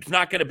dude's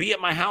not going to be at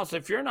my house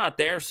if you're not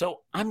there.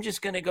 So I'm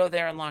just going to go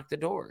there and lock the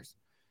doors.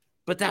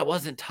 But that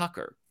wasn't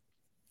Tucker.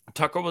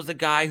 Tucker was the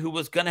guy who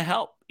was going to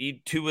help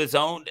to his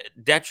own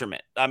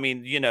detriment. I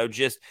mean,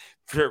 just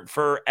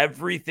for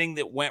everything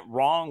that went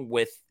wrong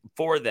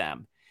for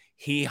them,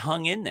 he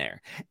hung in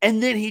there.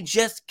 And then he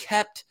just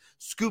kept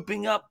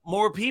scooping up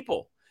more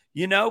people,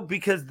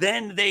 because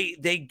then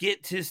they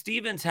get to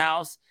Steven's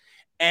house,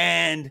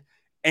 and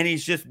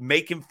he's just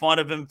making fun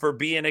of him for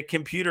being a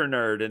computer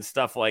nerd and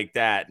stuff like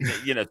that.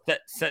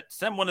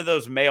 Send one of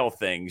those mail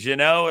things,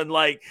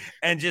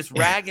 and just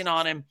ragging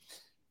on him.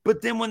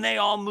 But then when they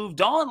all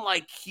moved on,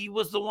 like, he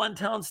was the one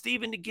telling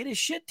Steven to get his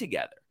shit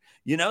together,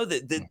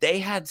 that they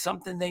had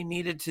something they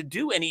needed to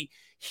do. And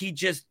he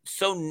just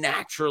so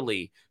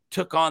naturally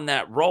took on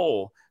that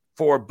role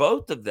for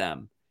both of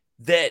them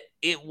that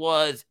it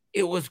was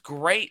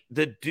great.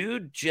 The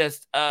dude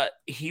just,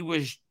 he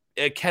was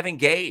Kevin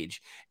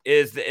Gage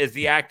is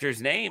the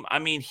actor's name. I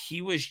mean,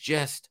 he was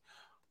just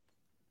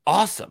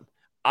awesome.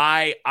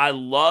 I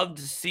loved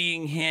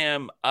seeing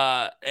him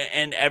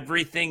and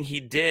everything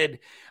he did.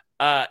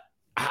 I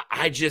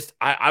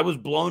was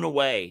blown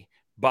away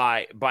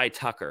by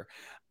Tucker.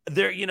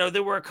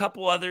 There were a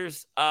couple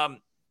others,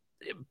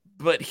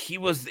 but he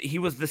was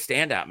the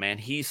standout, man.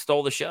 He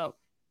stole the show.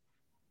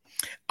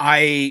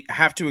 I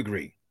have to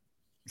agree.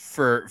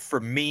 For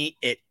me,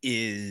 it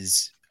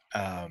is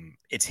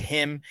it's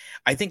him.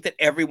 I think that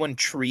everyone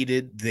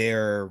treated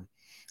their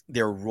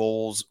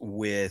roles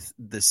with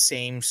the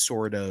same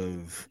sort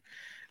of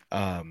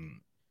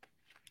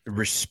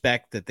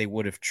respect that they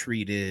would have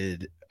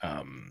treated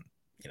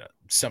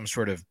some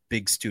sort of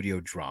big studio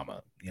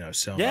drama,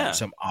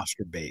 some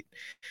Oscar bait.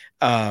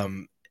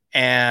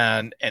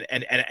 And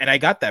I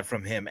got that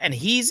from him. And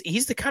he's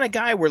the kind of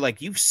guy where,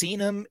 like, you've seen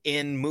him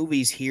in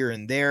movies here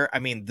and there. I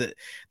mean,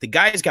 the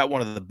guy's got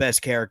one of the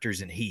best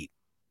characters in Heat,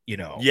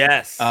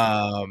 Yes.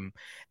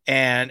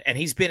 And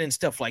he's been in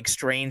stuff like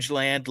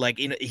Strangeland. Like,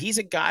 he's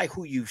a guy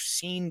who you've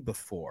seen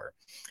before.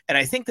 And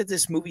I think that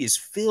this movie is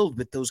filled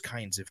with those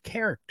kinds of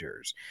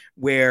characters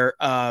where,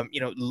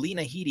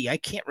 Lena Headey, I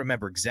can't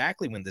remember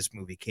exactly when this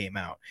movie came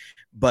out,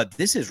 but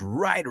this is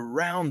right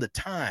around the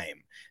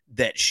time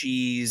that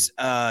she's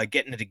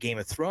getting into Game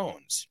of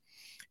Thrones.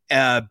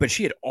 But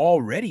she had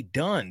already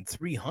done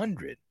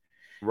 300.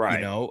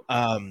 Right.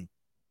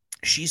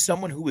 She's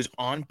someone who was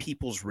on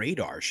people's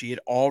radar. She had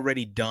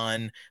already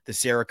done the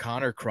Sarah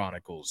Connor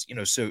Chronicles,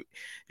 so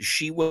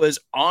she was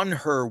on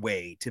her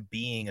way to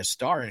being a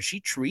star, and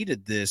she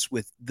treated this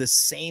with the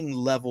same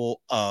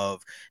level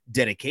of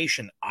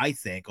dedication, I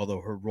think, although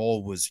her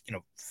role was,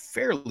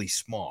 fairly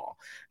small.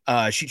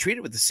 She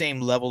treated with the same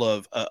level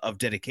of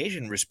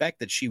dedication and respect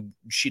that she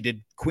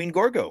did Queen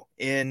Gorgo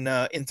in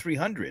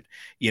 300,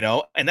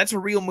 and that's a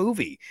real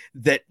movie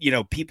that,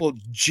 people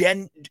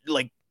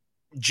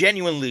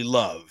genuinely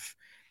love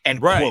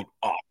and quote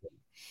often,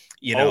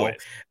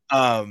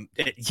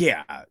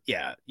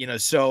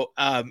 so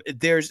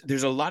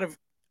there's a lot of,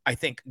 I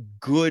think,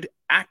 good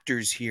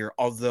actors here,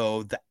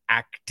 although the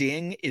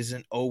acting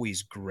isn't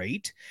always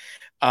great.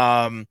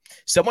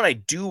 Someone I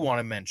do want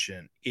to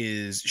mention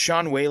is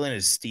Sean Whalen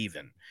as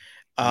Steven.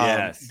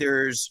 Yes.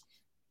 There's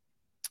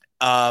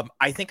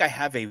I think I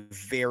have a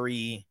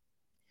very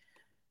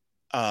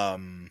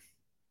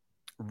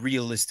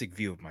realistic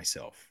view of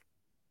myself.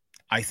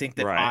 I think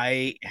that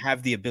I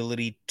have the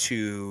ability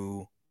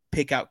to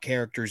pick out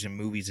characters in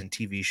movies and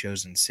TV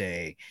shows and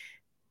say,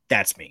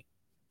 that's me.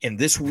 In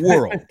this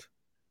world,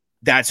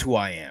 that's who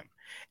I am.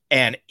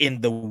 And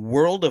in the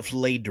world of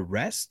Laid to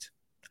Rest,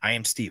 I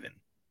am Steven.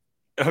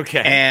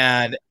 Okay.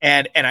 And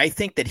I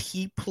think that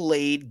he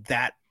played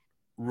that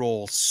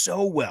role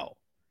so well.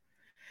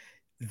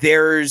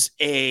 There's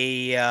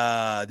a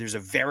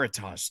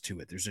veritas to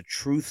it. There's a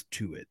truth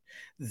to it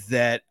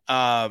that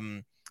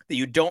that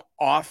you don't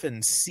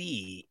often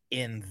see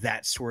in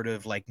that sort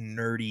of like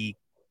nerdy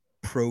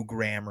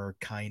programmer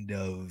kind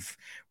of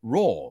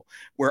role,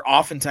 where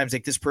oftentimes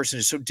like this person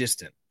is so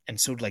distant and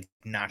so like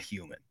not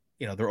human.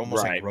 They're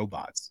almost like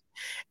robots.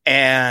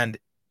 And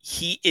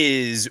he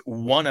is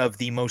one of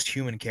the most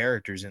human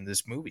characters in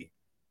this movie.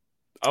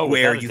 Oh,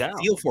 where you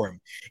feel for him.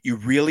 You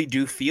really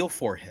do feel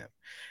for him.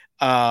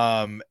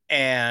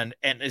 And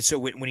so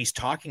when he's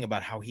talking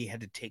about how he had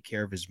to take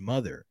care of his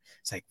mother,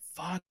 it's like,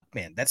 fuck,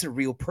 man, that's a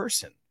real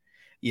person.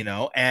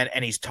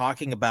 And he's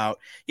talking about,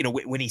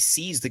 when he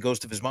sees the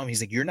ghost of his mom,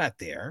 he's like, you're not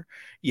there,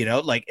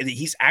 like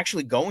he's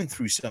actually going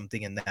through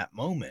something in that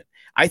moment.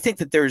 I think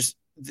that there's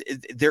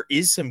there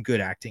is some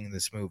good acting in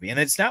this movie, and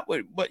it's not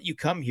what you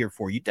come here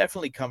for. You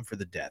definitely come for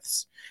the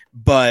deaths,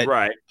 but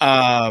Right.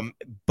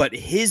 but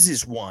his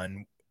is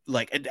one,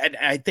 like, and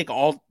I think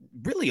all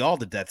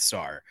the deaths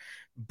are,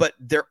 but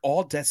they're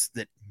all deaths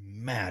that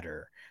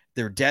matter.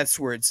 They're deaths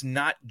where it's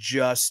not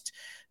just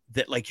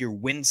that, like, you're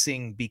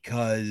wincing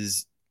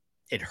because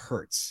it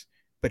hurts,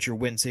 but you're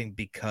wincing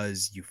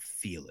because you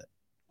feel it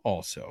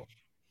also.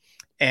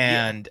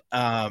 And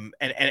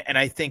and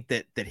I think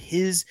that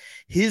his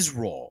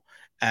role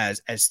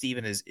as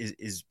Steven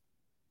is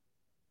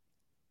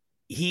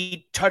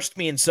he touched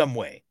me in some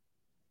way.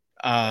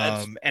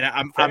 And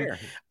I'm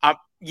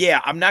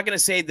not going to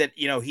say that,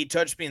 he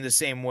touched me in the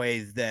same way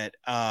that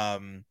I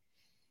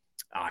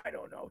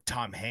don't know,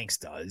 Tom Hanks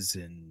does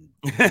in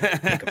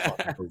Pick a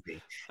Fucking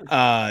Movie.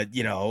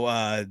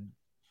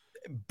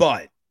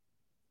 But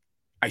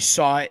I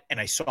saw it, and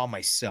I saw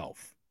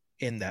myself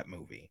in that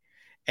movie,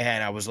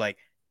 and I was like,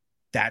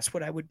 that's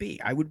what I would be.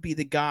 I would be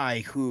the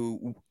guy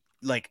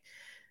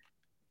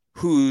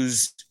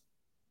whose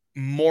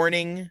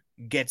mourning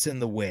gets in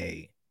the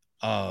way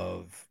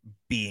of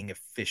being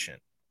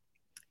efficient,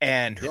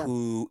 and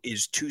who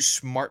is too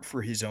smart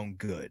for his own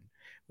good,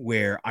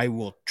 where I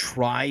will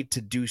try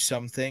to do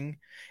something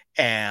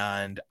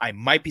and I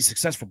might be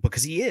successful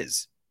because he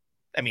is.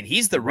 I mean,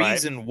 he's the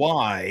reason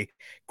why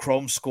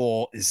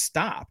ChromeSkull is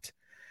stopped.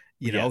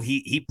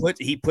 He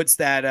puts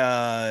that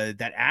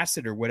that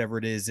acid or whatever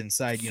it is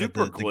inside, the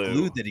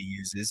glue that he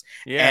uses.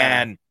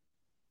 And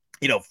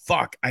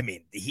fuck, I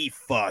mean, he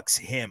fucks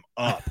him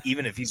up.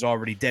 Even if he's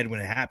already dead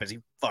when it happens, he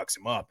fucks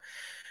him up.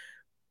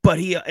 But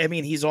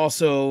he's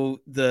also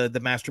the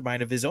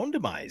mastermind of his own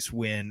demise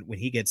when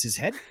he gets his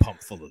head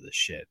pumped full of this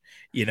shit,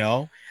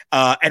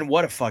 and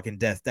what a fucking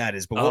death that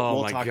is. But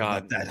we'll talk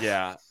about that.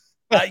 Yeah.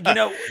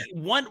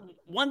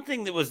 One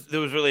thing that was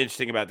really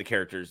interesting about the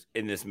characters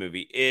in this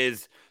movie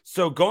is,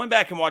 so going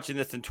back and watching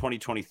this in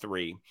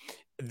 2023,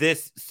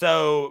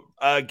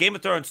 Game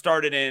of Thrones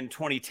started in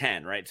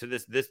 2010, right? So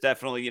this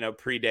definitely,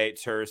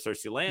 predates her,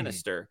 Cersei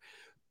Lannister,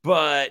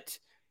 but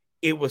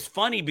it was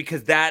funny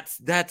because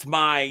that's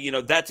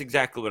my, that's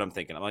exactly what I'm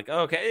thinking. I'm like,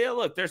 oh, okay, yeah,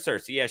 look, there's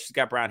Cersei. Yeah, she's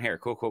got brown hair.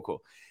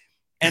 Cool.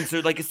 And so,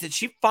 like I said,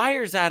 she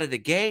fires out of the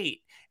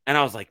gate, and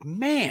I was like,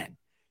 man,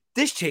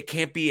 this chick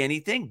can't be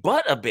anything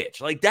but a bitch.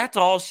 Like, that's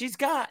all she's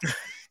got.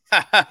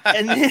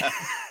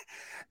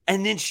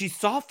 and then she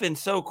softened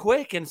so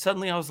quick, and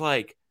suddenly I was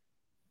like,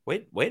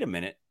 wait a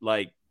minit.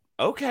 Like,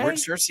 okay. Where'd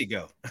Cersei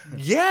go?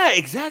 Yeah,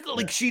 exactly.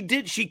 Like, she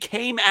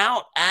came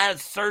out as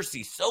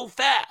Cersei so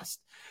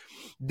fast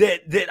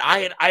that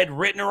I had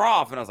written her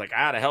off, and I was like,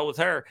 to hell with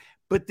her.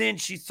 But then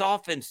she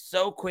softened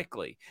so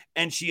quickly,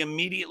 and she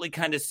immediately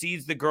kind of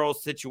sees the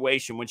girl's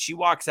situation when she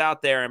walks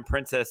out there, and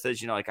Princess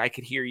says, like, I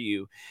could hear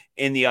you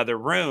in the other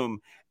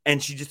room.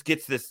 And she just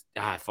gets this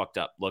I fucked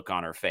up look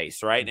on her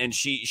face, right? And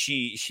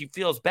she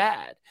feels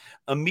bad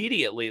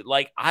immediately.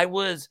 Like, I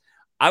was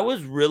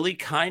really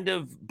kind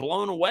of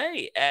blown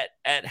away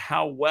at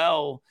how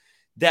well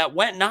that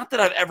went. Not that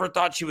I've ever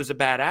thought she was a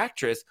bad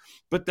actress,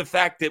 but the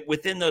fact that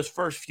within those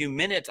first few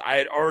minutes, I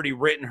had already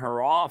written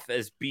her off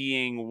as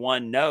being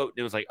one note.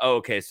 It was like, oh,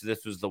 okay, so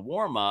this was the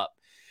warm up.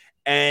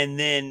 And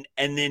then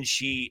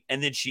she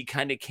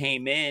kind of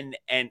came in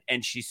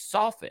and she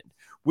softened,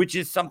 which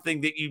is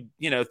something that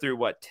through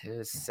what,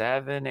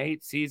 7,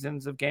 8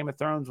 seasons of Game of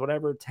Thrones,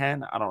 whatever,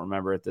 10, I don't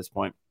remember at this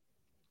point.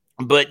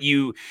 But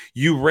you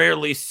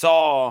rarely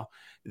saw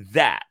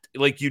that.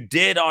 Like, you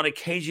did on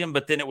occasion,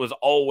 but then it was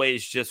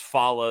always just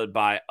followed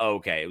by,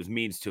 okay, it was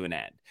means to an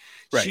end.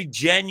 Right. She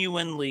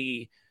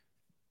genuinely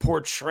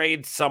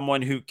portrayed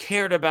someone who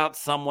cared about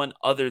someone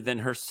other than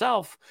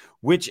herself,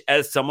 which,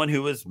 as someone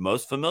who was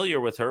most familiar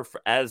with her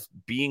as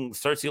being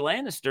Cersei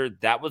Lannister,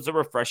 that was a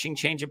refreshing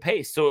change of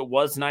pace. So it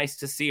was nice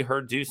to see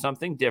her do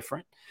something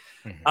different.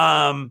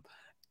 Mm-hmm.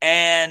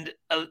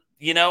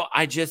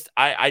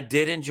 I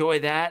did enjoy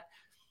that.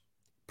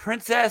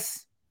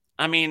 Princess,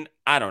 I mean,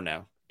 I don't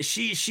know.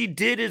 She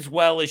did as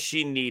well as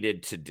she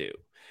needed to do.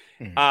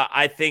 Mm-hmm.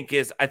 I think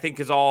is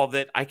all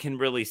that I can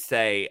really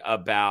say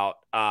about.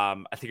 I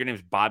think her name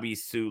is Bobby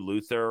Sue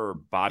Luther, or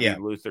Bobby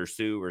Luther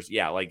Sue, or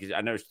like, I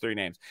know there's 3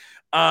 names.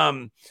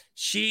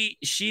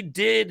 She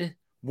did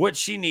what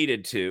she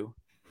needed to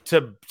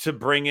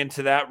bring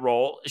into that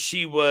role.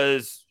 She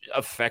was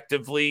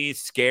effectively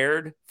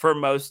scared for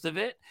most of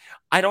it.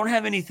 I don't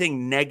have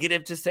anything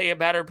negative to say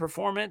about her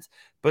performance,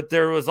 but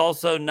there was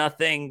also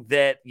nothing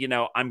that,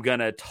 I'm going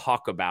to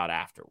talk about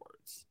afterwards.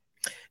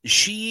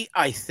 She,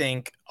 I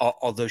think,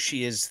 although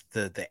she is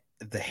the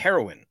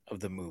heroine of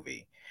the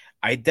movie,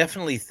 I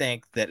definitely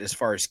think that as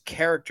far as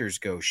characters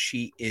go,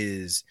 she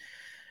is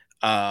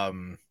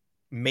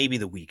maybe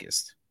the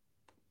weakest.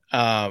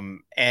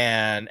 And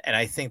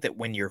I think that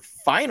when your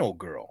final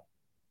girl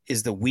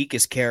is the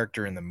weakest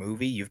character in the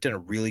movie, you've done a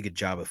really good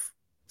job of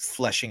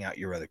fleshing out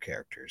your other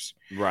characters.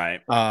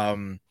 Right.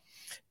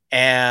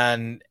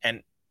 And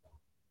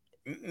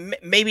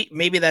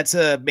maybe that's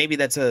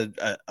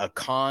a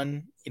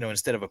con,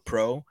 instead of a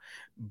pro,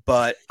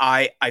 but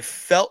I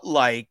felt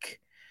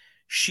like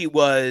she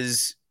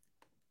was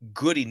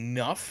good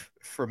enough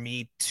for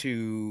me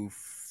to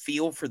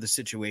feel for the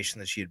situation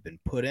that she had been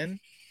put in,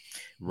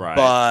 Right.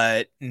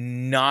 but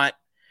not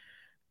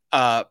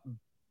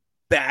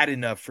bad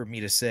enough for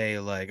me to say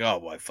like, oh,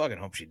 well, I fucking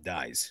hope she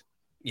dies.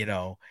 I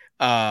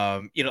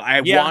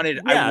wanted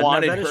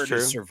her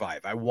to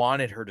survive. I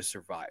wanted her to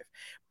survive,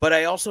 but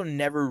I also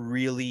never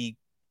really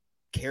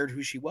cared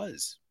who she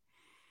was.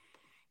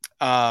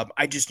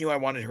 I just knew I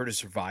wanted her to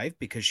survive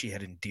because she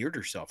had endeared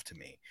herself to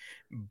me.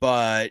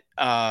 But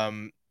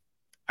I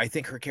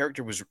think her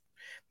character was,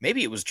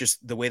 maybe it was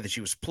just the way that she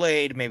was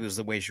played. Maybe it was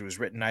the way she was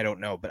written. I don't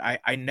know. But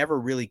I never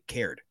really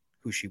cared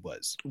who she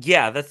was.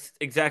 Yeah, that's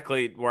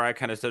exactly where I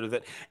kind of stood with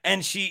it.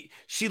 And she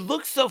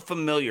looks so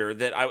familiar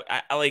that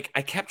I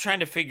kept trying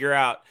to figure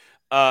out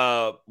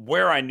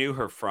where I knew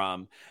her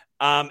from.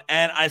 And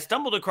I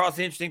stumbled across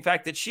the interesting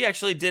fact that she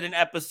actually did an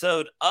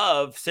episode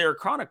of Sarah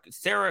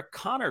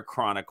Connor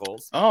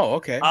Chronicles. Oh,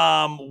 okay.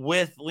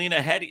 With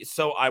Lena Headey.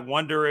 So I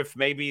wonder if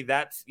maybe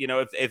that's,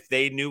 if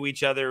they knew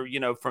each other,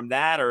 from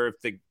that, or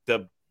if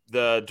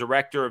the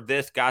director of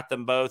this got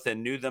them both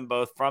and knew them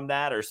both from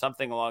that, or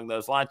something along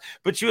those lines.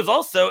 But she was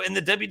also in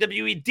the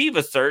WWE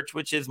Diva Search,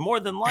 which is more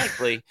than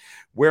likely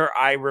where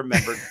I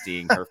remembered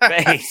seeing her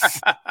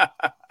face.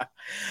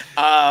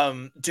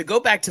 To go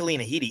back to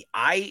Lena Headey,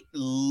 I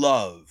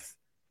love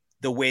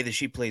the way that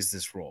she plays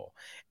this role.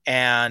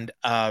 And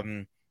I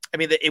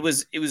mean, it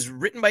was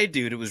written by a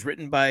dude. It was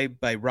written by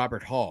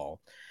Robert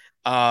Hall.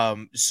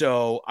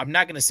 So I'm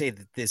not going to say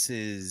that this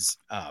is,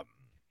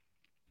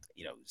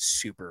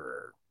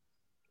 super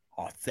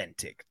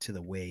authentic to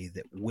the way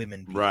that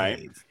women behave.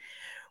 Right.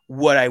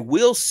 What I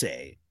will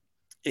say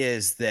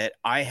is that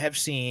I have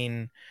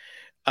seen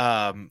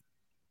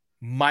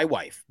my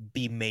wife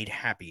be made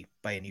happy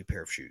by a new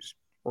pair of shoes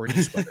or a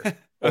new sweater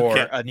or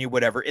a new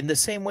whatever, in the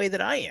same way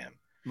that I am.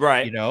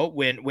 Right.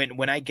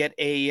 When I get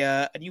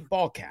a new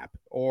ball cap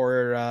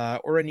or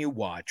a new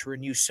watch or a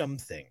new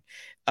something,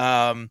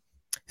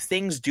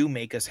 things do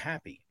make us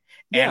happy.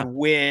 Yeah. And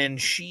when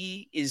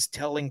she is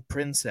telling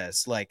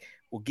Princess, like,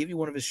 we'll give you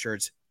one of his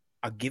shirts,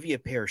 I'll give you a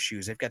pair of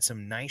shoes, I've got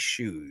some nice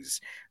shoes,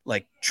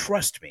 like,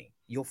 trust me,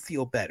 you'll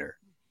feel better.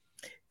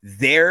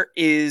 There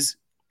is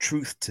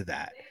truth to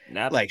that.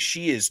 Like,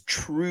 she is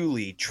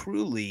truly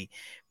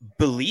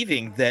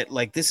believing that,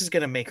 like, this is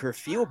going to make her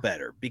feel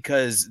better,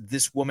 because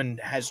this woman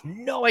has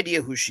no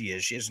idea who she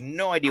is. She has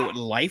no idea what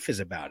life is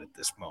about at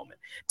this moment.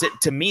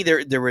 To me,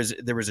 there was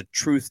a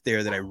truth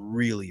there that I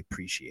really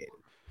appreciated.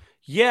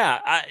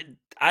 Yeah,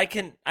 I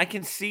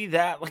can see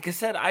that. Like I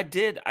said, I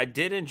did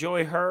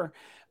enjoy her.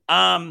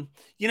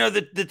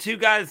 The two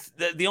guys,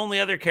 the only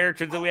other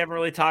characters that we haven't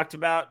really talked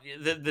about,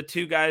 the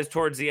two guys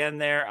towards the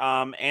end there,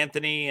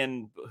 Anthony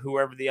and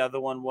whoever the other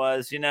one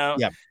was,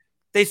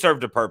 they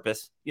served a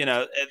purpose.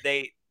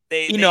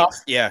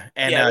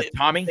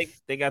 Tommy,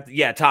 they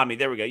got Tommy.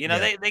 There we go.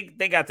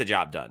 They got the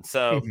job done.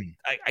 So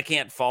I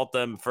can't fault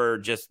them for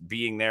just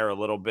being there a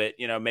little bit.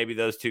 Maybe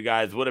those two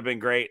guys would have been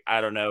great. I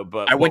don't know,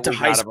 but I went to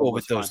high school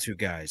with those two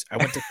guys. I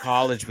went to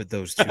college with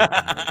those two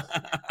guys.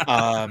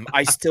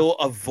 I still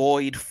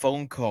avoid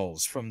phone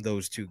calls from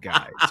those two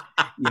guys.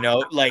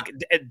 Like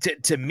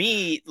to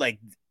me, like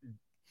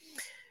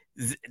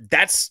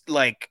that's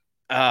like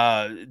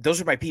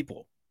those are my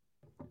people.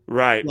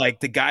 Right. Like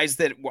the guys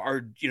that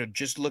are,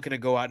 just looking to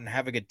go out and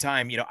have a good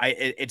time.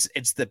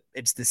 It's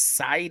the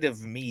side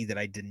of me that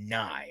I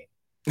deny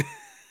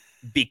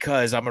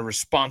because I'm a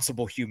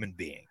responsible human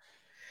being,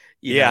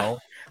 you know?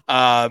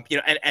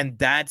 And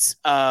that's,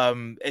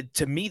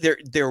 to me,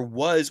 there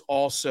was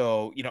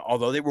also,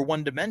 although they were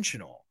one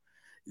dimensional,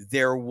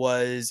 there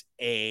was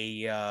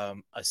a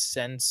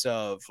sense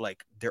of,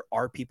 like, there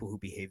are people who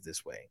behave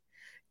this way,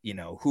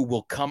 who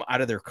will come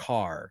out of their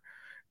car,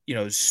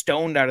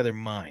 stoned out of their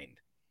mind,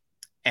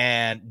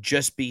 and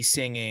just be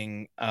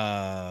singing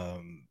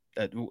what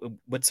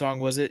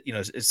song was it?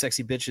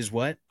 Sexy Bitch is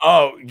what?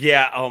 Oh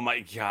yeah. Oh my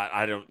God.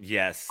 I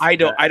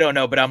don't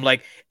know, but I'm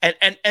like,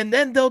 and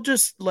then they'll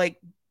just like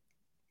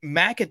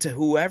mack it to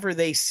whoever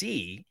they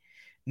see,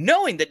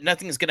 knowing that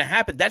nothing is going to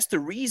happen. That's the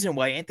reason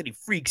why Anthony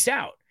freaks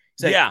out.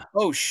 He's like, yeah,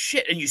 oh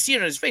shit. And you see it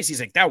on his face. He's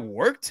like, that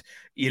worked,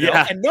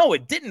 and no,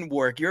 it didn't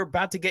work. You're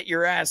about to get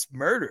your ass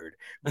murdered.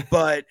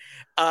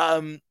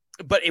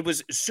 But it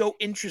was so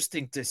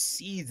interesting to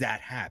see that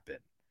happen.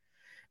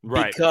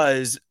 Right.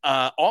 Because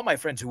all my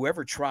friends who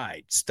ever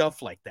tried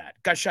stuff like that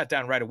got shut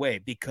down right away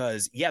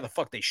because, the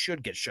fuck, they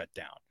should get shut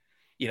down.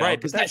 Right,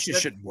 because that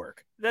just shouldn't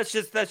work. That's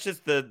just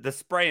the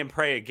spray and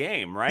pray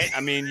game, right?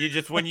 I mean, you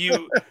just when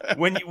you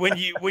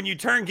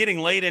turn getting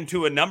laid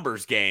into a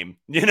numbers game,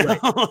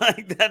 right.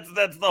 Like that's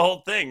the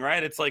whole thing,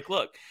 right? It's like,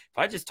 look, if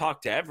I just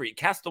talk to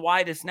cast the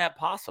widest net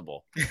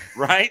possible,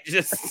 right?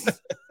 Just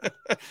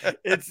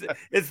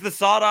it's the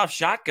sawed off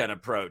shotgun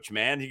approach,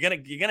 man. You're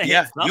gonna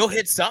hit something. You'll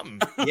hit something.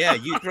 Yeah,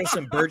 you throw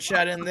some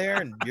birdshot in there,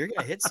 and you're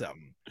gonna hit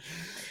something.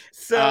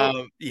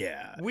 So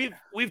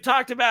we've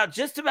talked about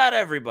just about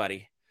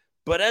everybody.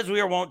 But as we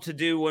are wont to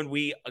do when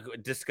we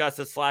discuss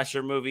a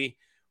slasher movie,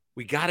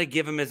 we got to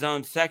give him his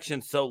own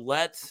section. So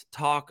let's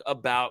talk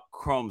about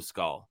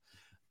ChromeSkull,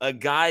 a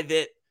guy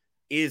that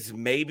is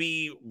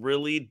maybe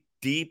really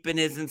deep in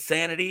his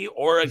insanity,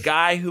 or a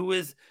guy who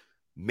is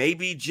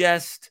maybe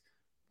just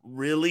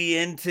really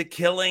into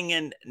killing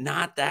and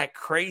not that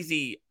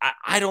crazy.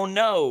 I don't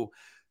know.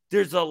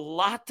 There's a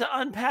lot to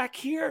unpack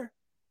here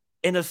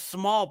in a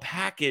small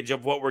package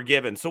of what we're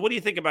given. So what do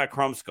you think about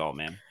ChromeSkull,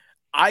 man?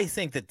 I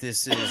think that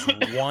this is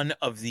one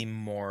of the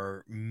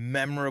more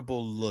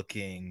memorable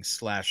looking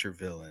slasher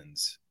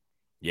villains.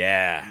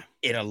 Yeah.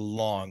 In a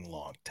long,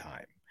 long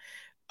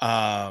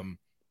time.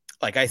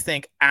 Like I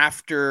think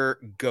after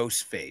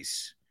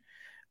Ghostface,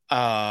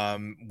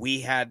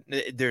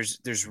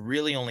 there's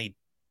really only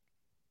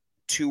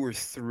 2 or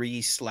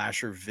 3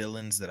 slasher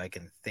villains that I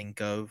can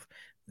think of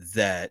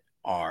that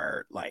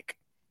are like,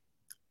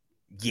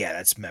 yeah,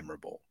 that's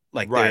memorable.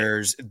 Like right.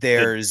 there's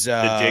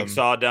the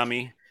Jigsaw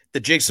dummy. The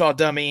Jigsaw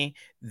dummy.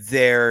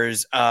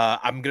 There's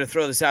I'm gonna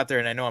throw this out there,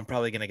 and I know I'm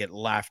probably gonna get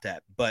laughed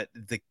at, but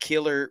the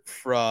killer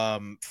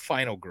from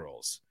Final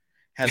Girls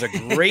has a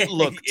great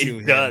look to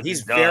him.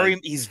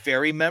 He's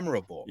very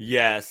memorable.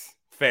 Yes,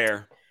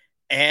 fair.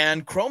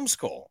 And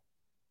ChromeSkull,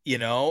 you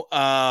know,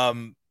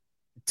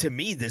 to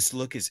me, this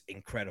look is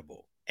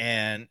incredible,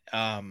 and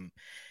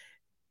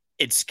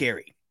it's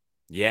scary.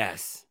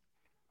 Yes.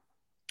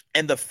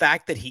 And the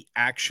fact that he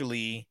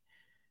actually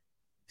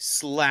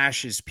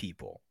slashes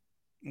people,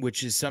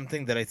 which is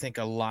something that I think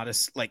a lot of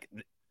like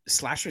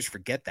slashers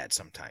forget that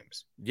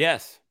sometimes.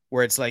 Yes.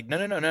 Where it's like,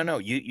 no.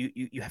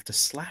 You have to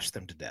slash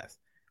them to death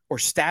or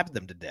stab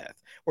them to death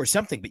or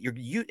something. But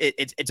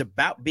it's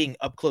about being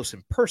up close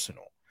and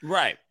personal.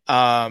 Right.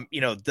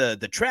 You know,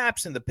 the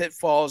traps and the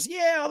pitfalls.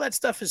 Yeah, all that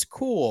stuff is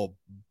cool.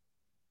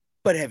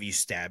 But have you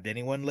stabbed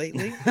anyone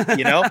lately?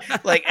 You know,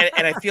 like,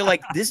 and I feel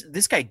like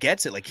this guy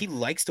gets it. Like, he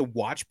likes to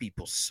watch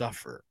people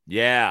suffer.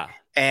 Yeah.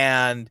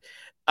 And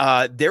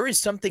there is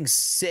something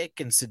sick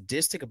and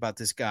sadistic about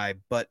this guy.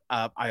 But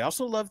I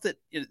also love that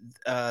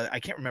I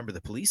can't remember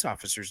the police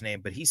officer's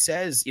name, but he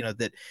says, you know,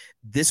 that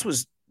this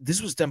was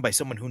done by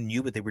someone who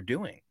knew what they were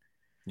doing.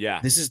 Yeah.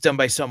 This is done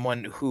by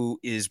someone who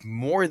is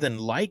more than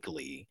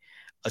likely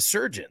a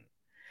surgeon.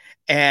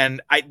 And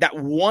that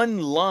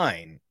one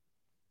line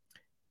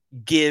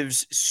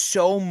gives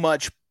so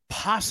much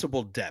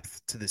possible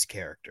depth to this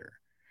character,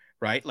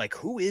 right? Like,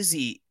 who is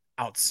he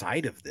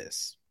outside of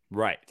this?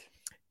 Right.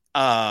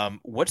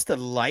 What's the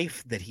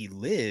life that he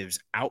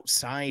lives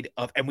outside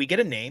of, and we get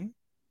a name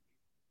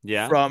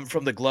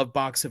from the glove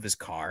box of his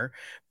car,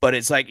 but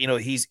it's like, you know,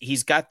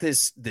 he's got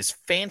this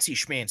fancy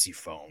schmancy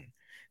phone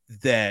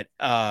that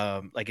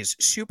like is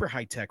super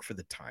high tech for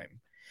the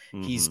time.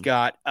 Mm-hmm. He's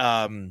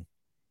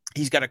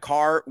got a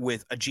car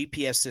with a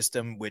GPS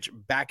system, which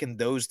back in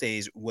those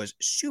days was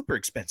super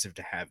expensive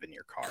to have in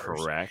your cars.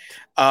 Correct.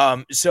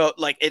 So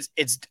like it's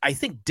I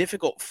think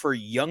difficult for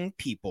young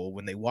people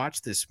when they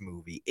watch this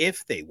movie,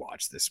 if they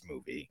watch this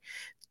movie,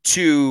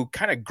 to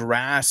kind of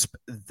grasp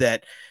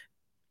that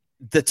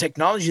the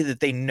technology that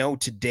they know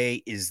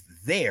today is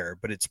there,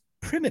 but it's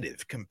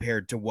primitive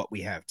compared to what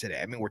we have today.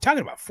 I mean, we're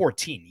talking about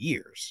 14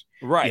 years,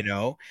 right? You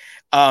know,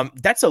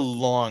 that's a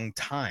long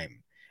time.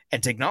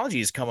 And technology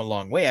has come a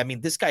long way. I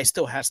mean, this guy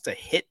still has to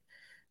hit,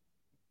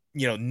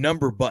 you know,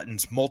 number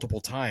buttons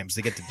multiple times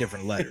to get to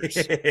different letters.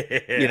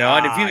 You know,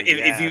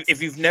 and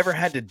if you've never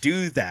had to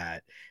do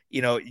that,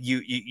 you know,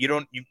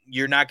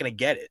 you're not going to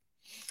get it.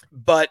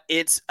 But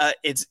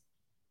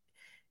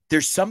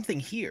there's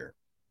something here.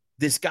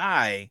 This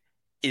guy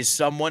is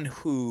someone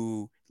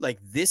who, like,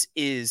 this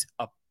is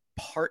a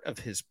part of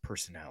his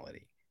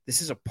personality.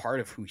 This is a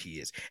part of who he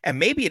is, and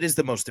maybe it is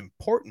the most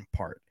important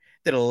part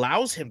that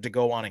allows him to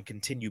go on and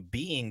continue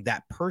being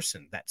that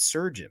person, that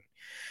surgeon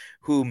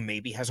who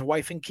maybe has a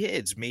wife and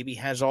kids, maybe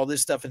has all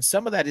this stuff. And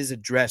some of that is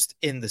addressed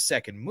in the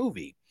second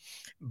movie.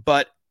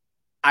 But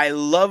I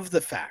love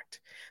the fact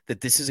that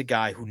this is a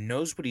guy who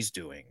knows what he's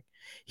doing.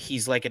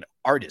 He's like an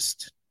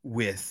artist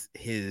with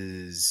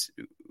his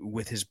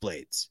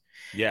blades.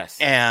 Yes.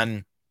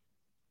 And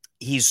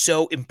he's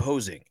so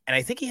imposing. And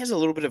I think he has a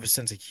little bit of a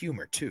sense of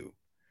humor too.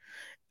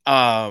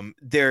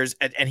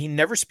 And he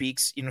never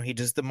speaks, you know, he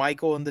does the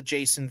Michael and the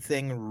Jason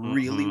thing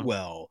really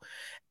well.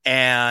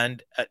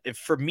 And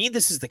for me,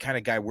 this is the kind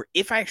of guy where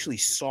if I actually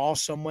saw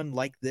someone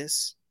like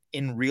this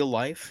in real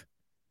life,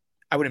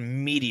 I would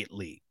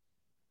immediately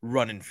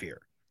run in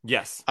fear.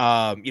 Yes.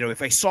 You know,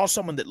 if I saw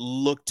someone that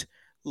looked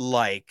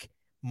like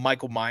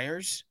Michael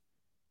Myers,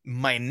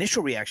 my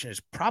initial reaction is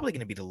probably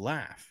going to be to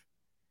laugh.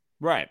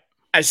 Right.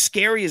 As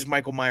scary as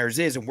Michael Myers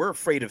is, and we're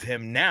afraid of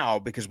him now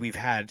because we've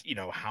had, you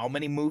know, how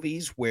many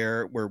movies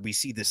where we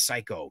see this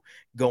psycho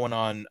going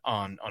on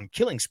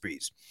killing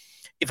sprees.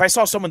 If I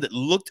saw someone that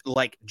looked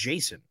like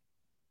Jason,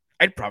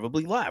 I'd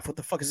probably laugh. What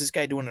the fuck is this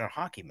guy doing in a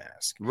hockey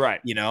mask? Right.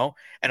 You know,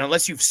 and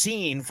unless you've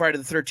seen Friday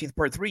the 13th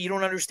Part 3, you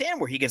don't understand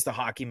where he gets the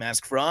hockey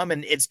mask from.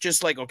 And it's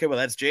just like, okay, well,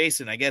 that's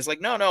Jason, I guess.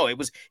 Like, no, it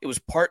was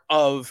part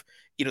of,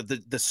 you know,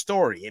 the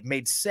story. It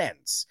made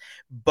sense.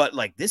 But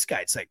like this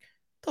guy, it's like,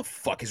 the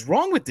fuck is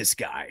wrong with this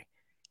guy?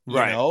 You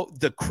know,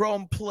 the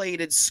chrome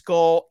plated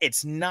skull.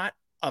 It's not,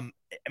 I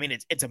mean,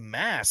 it's a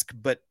mask,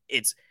 but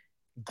it's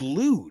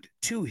glued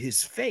to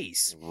his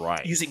face,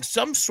 Right. using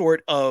some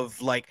sort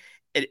of like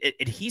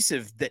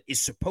adhesive that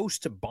is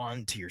supposed to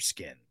bond to your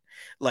skin.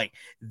 Like,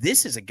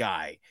 this is a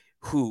guy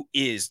who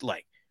is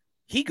like,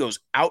 he goes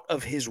out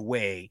of his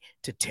way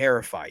to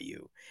terrify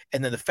you.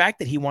 And then the fact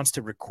that he wants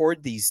to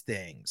record these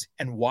things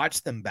and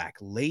watch them back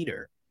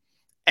later,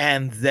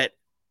 and that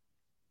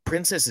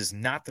Princess is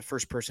not the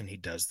first person he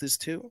does this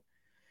to,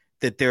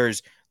 that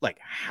there's like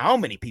how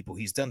many people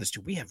he's done this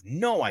to, we have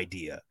no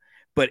idea.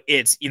 But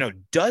it's, you know,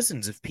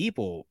 dozens of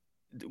people,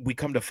 we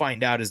come to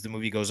find out as the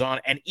movie goes on,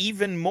 and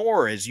even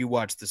more as you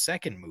watch the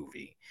second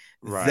movie,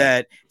 Right.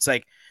 that it's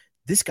like,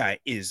 this guy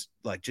is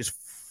like just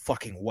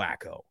fucking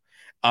wacko.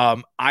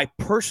 I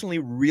personally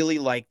really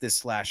like this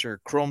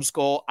slasher.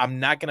 ChromeSkull, I'm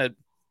not gonna,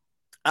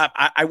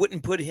 I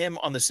wouldn't put him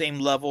on the same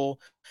level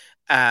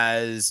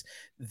as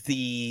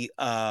the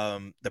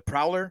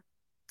Prowler,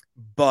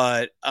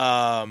 but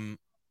I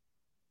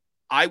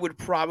would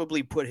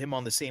probably put him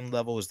on the same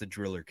level as the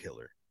Driller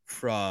Killer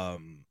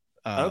from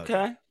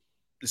Okay.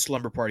 the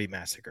Slumber Party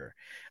Massacre.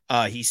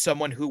 He's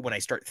someone who, when I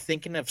start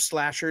thinking of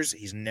slashers,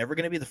 he's never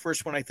going to be the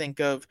first one I think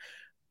of,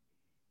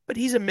 but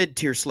he's a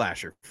mid-tier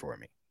slasher for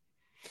me.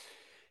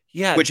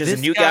 Yeah. Which, as a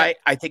new guy,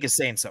 I think is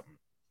saying something.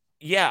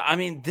 Yeah. I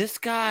mean, this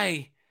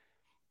guy,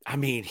 I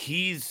mean,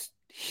 he's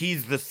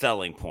the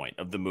selling point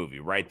of the movie,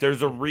 right?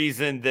 There's a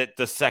reason that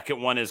the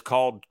second one is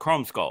called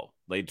ChromeSkull,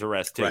 laid to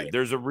rest too. Right.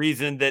 There's a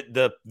reason that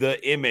the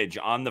image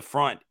on the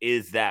front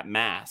is that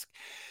mask.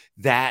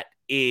 That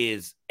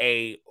is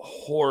a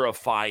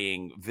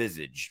horrifying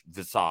visage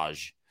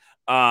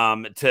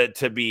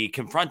to be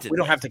confronted. We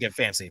don't have to get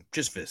fancy,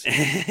 just fist.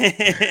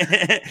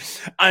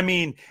 I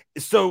mean,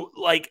 so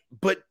like,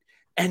 but,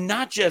 and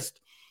not just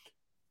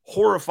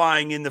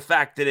horrifying in the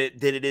fact that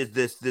it is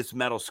this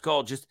metal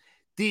skull, just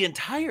the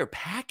entire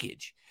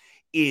package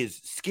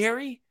is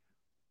scary,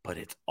 but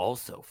it's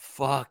also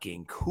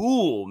fucking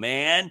cool,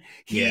 man.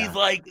 He's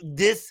like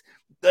this,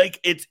 like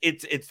it's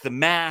the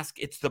mask,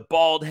 it's the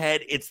bald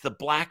head, it's the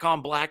black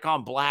on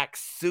black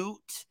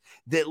suit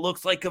that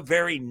looks like a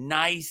very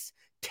nice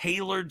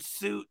tailored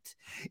suit.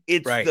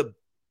 It's the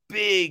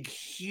big,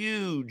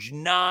 huge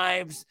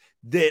knives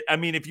that, I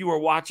mean, if you were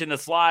watching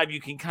us live,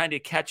 you can kind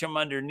of catch them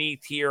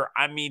underneath here.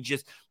 I mean,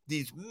 just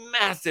these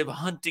massive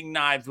hunting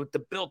knives with the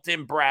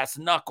built-in brass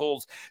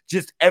knuckles.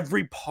 Just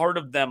every part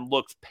of them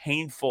looks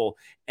painful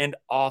and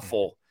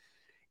awful.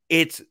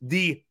 It's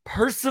the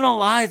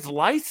personalized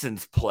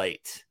license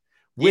plate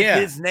with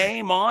his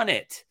name on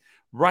it,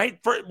 right?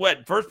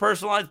 First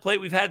personalized plate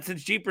we've had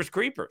since Jeepers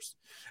Creepers.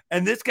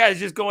 And this guy's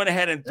just going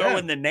ahead and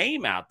throwing the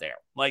name out there.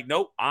 Like,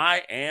 nope,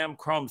 I am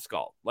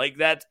ChromeSkull. Like,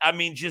 that's, I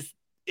mean, just,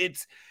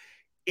 it's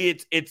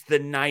the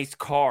nice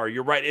car.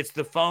 You're right. It's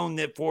the phone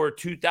that for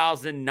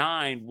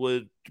 2009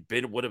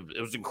 it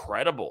was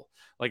incredible.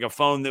 Like a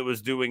phone that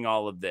was doing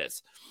all of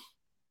this.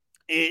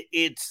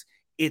 It's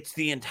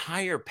the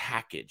entire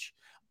package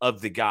of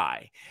the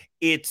guy.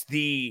 It's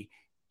the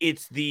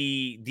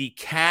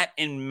cat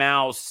and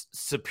mouse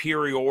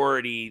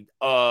superiority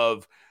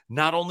of,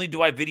 not only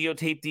do I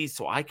videotape these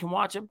so I can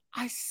watch them,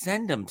 I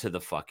send them to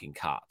the fucking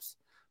cops.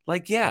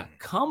 Like, yeah,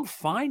 come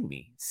find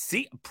me.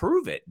 See,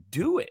 prove it,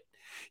 do it.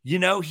 You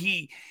know,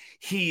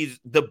 he's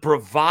the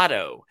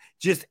bravado,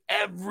 just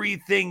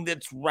everything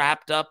that's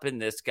wrapped up in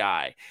this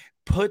guy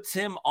puts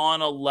him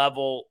on a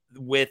level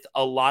with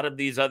a lot of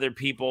these other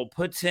people,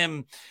 puts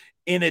him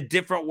in a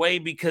different way,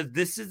 because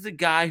this is a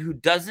guy who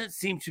doesn't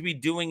seem to be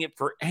doing it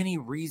for any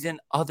reason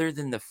other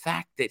than the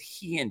fact that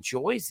he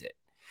enjoys it.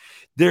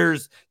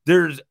 There's,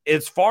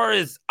 as far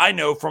as I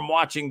know from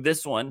watching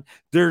this one,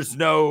 there's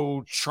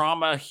no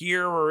trauma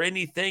here or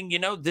anything. You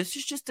know, this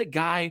is just a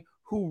guy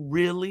who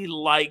really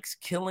likes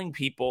killing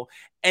people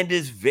and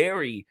is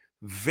very,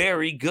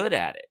 very good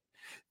at it.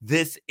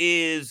 This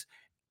is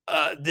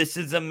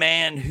a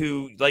man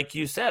who, like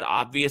you said,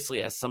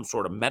 obviously has some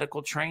sort of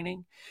medical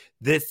training.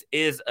 This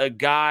is a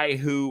guy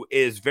who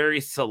is very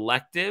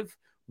selective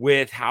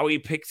with how he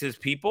picks his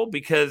people,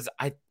 because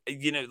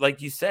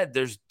like you said,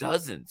 there's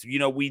dozens. You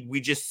know,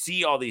 we just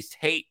see all these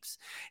tapes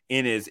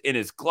in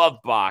his glove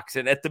box,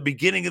 and at the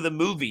beginning of the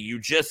movie, you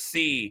just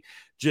see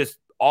just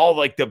all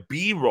like the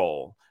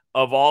B-roll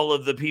of all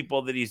of the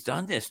people that he's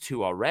done this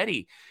to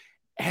already.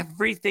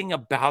 Everything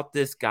about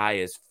this guy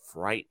is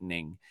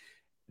frightening,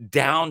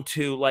 down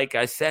to, like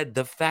I said,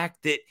 the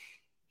fact that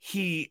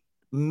he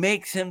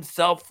makes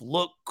himself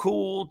look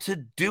cool to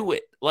do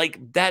it.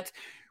 Like, that's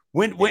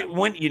when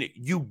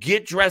you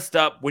get dressed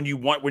up when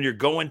you're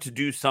going to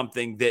do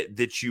something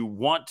that you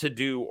want to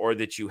do or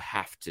that you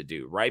have to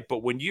do, right? But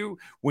when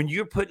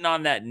you're putting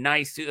on that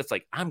nice suit, that's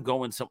like, I'm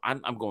going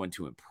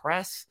to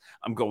impress,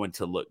 I'm going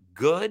to look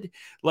good.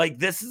 Like,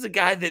 this is a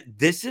guy that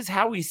this is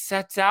how he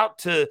sets out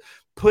to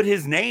put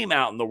his name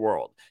out in the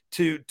world,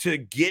 to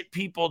get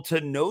people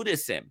to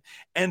notice him.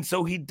 And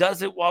so he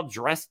does it while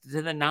dressed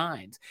to the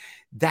nines.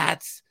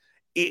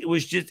 It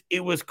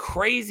was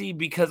crazy,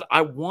 because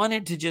I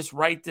wanted to just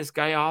write this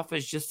guy off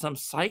as just some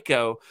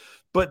psycho,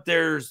 but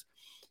there's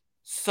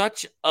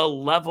such a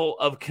level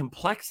of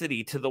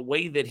complexity to the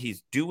way that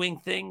he's doing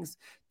things,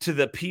 to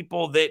the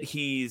people that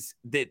he's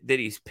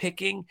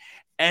picking,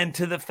 and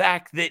to the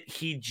fact that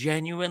he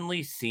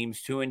genuinely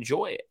seems to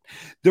enjoy it.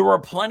 There were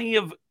plenty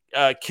of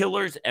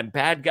killers and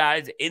bad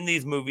guys in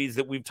these movies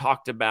that we've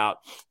talked about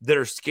that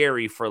are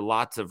scary for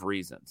lots of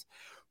reasons.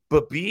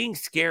 But being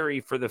scary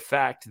for the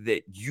fact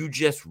that you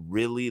just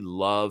really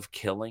love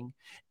killing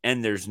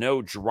and there's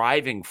no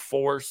driving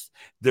force,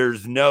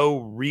 there's no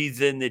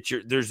reason that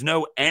there's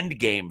no end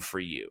game for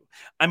you.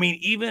 I mean,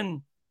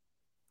 even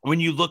when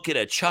you look at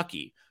a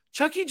Chucky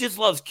just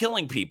loves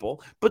killing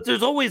people, but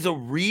there's always a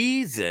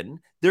reason.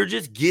 They're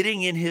just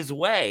getting in his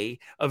way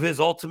of his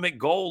ultimate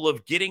goal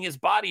of getting his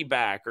body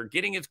back or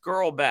getting his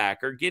girl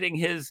back or getting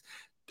his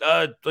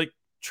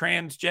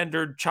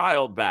transgendered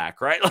child back,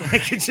 right?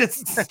 Like it's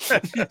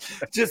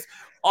just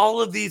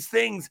all of these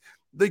things.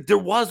 Like there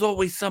was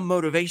always some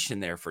motivation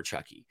there for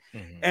Chucky.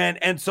 Mm-hmm.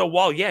 And so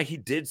while he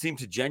did seem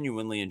to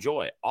genuinely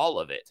enjoy all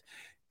of it,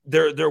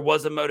 there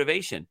was a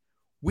motivation.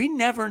 We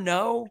never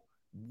know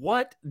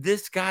what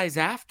this guy's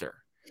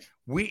after.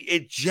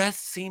 It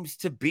just seems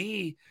to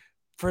be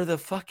for the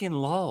fucking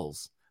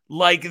lulz.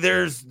 Like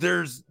there's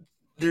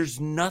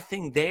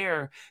nothing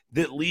there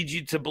that leads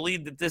you to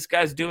believe that this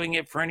guy's doing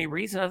it for any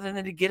reason other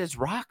than to get his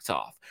rocks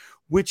off,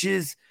 which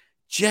is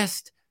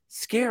just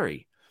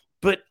scary.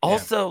 But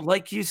also,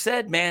 like you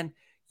said, man,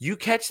 you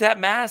catch that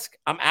mask,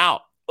 I'm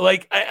out.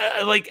 Like,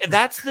 I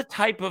that's the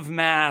type of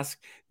mask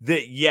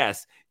that,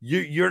 yes,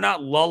 you're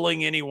not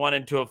lulling anyone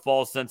into a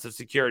false sense of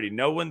security.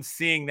 No one's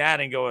seeing that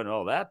and going,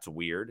 oh, that's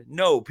weird.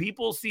 No,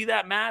 people see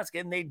that mask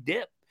and they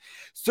dip.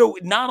 So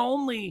not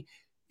only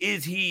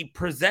is he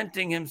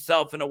presenting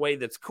himself in a way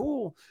that's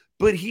cool,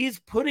 but he's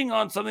putting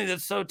on something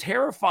that's so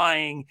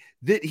terrifying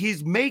that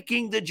he's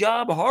making the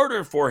job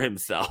harder for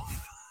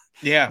himself.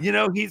 Yeah.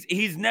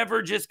 He's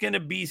never just going to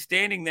be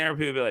standing there and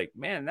people be like,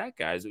 man, that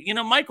guy's,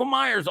 Michael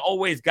Myers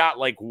always got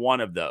like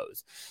one of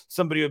those.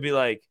 Somebody would be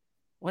like,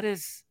 what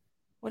is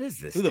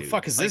this? Who the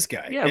fuck is this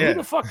guy? Yeah, who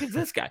the fuck is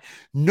this guy?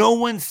 No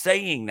one's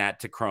saying that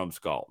to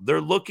ChromeSkull.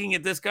 They're looking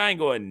at this guy and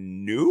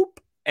going,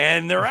 nope,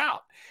 and they're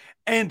out.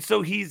 And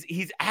so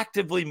he's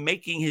actively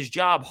making his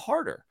job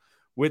harder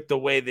with the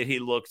way that he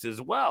looks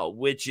as well,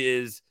 which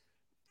is,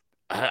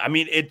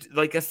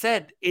 like I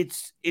said,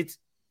 it's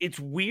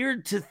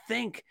weird to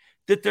think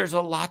that there's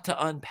a lot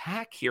to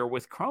unpack here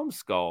with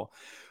ChromeSkull,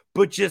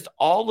 but just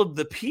all of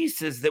the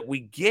pieces that we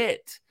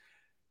get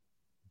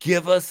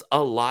give us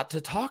a lot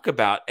to talk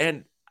about.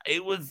 And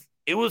it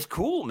was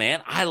cool,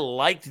 man. I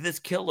liked this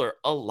killer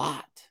a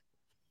lot.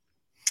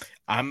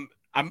 I'm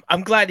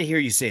glad to hear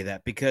you say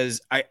that,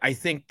 because I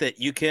think that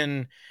you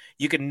can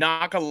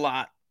knock a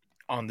lot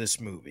on this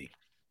movie,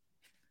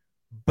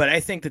 but I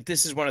think that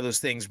this is one of those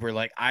things where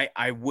like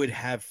I would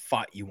have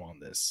fought you on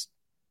this.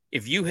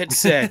 If you had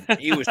said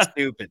he was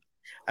stupid,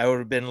 I would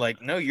have been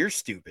like, no, you're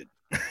stupid.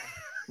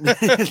 No,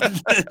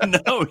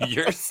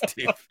 you're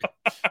stupid.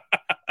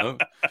 Oh,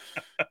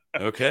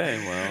 okay,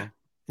 well.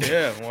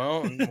 Yeah,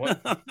 well,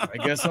 I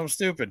guess I'm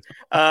stupid.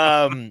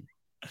 That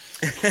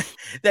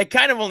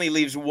kind of only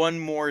leaves one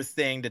more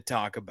thing to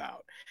talk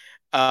about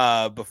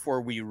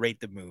before we rate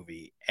the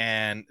movie.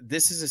 And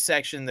this is a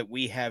section that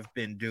we have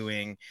been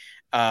doing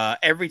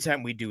every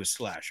time we do a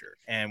slasher,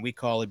 and we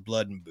call it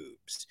Blood and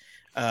Boobs.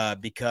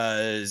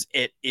 Because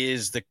it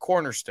is the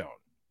cornerstone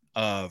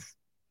of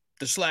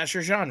the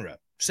slasher genre,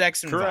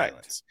 sex and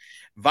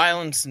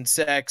violence and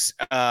sex.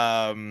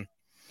 Oh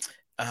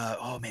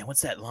man,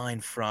 what's that line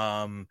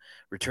from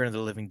Return of the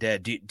Living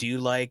Dead? Do you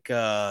like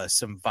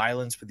some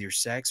violence with your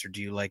sex, or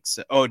do you like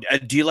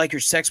do you like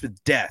your sex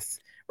with death,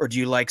 or do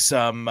you like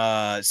some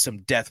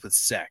death with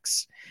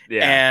sex?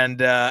 Yeah,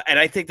 and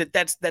I think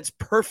that's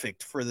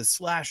perfect for the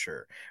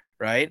slasher,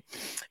 right?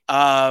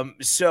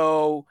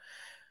 So.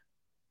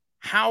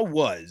 How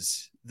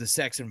was the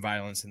sex and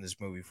violence in this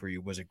movie for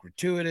you? Was it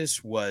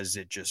gratuitous? Was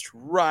it just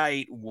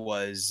right?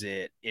 Was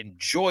it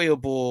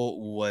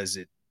enjoyable?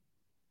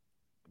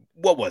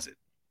 What was it?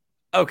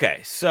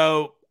 Okay,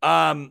 so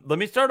let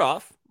me start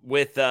off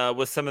with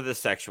some of the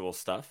sexual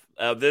stuff.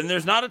 Then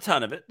there's not a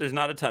ton of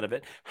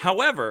it.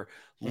 However,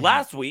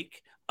 last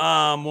week,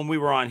 when we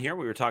were on here,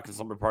 we were talking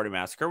Slumber Party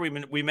Massacre.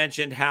 We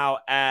mentioned how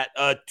at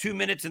 2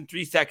 minutes and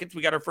 3 seconds,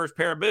 we got our first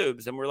pair of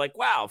boobs. And we're like,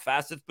 wow,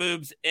 fastest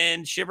boobs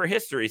in Shiver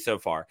history so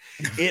far.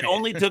 It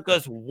only took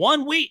us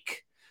 1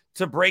 week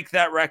to break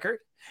that record,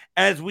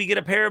 as we get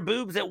a pair of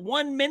boobs at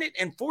 1 minute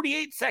and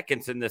 48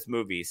 seconds in this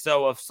movie.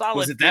 So a solid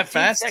was it that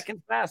fast?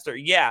 Seconds faster.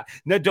 Yeah.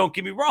 No, don't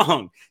get me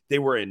wrong. They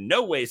were in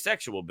no way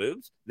sexual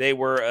boobs. They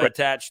were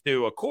attached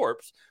to a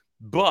corpse,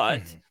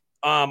 but...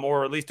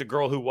 or at least a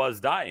girl who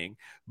was dying,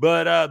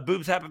 but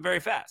boobs happen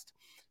very fast.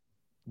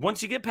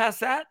 Once you get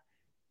past that,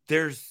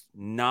 there's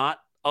not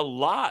a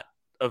lot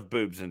of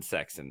boobs and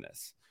sex in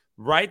this,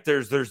 right?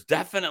 There's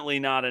definitely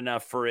not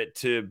enough for it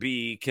to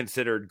be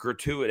considered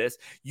gratuitous.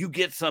 You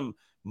get some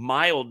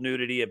mild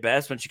nudity at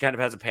best when she kind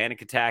of has a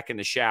panic attack in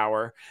the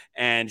shower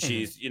and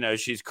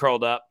she's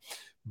curled up.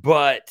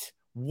 But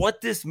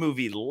what this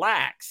movie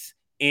lacks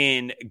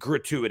in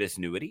gratuitous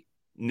nudity,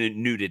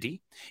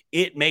 nudity.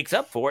 It makes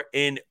up for it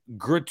in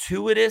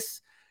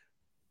gratuitous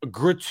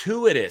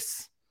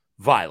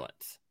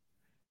violence.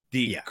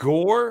 The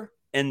gore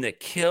and the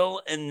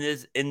kill in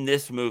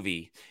this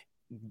movie,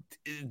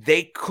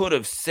 they could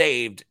have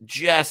saved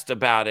just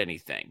about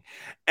anything.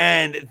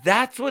 And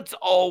that's what's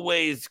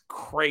always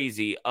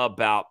crazy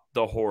about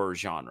the horror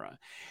genre.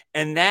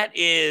 And that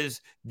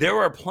is, there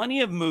are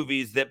plenty of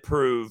movies that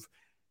prove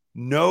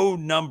no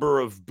number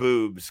of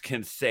boobs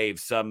can save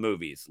some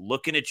movies.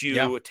 Looking at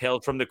you,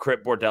 Tales from the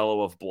Crypt,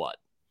 Bordello of Blood.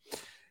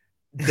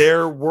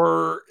 There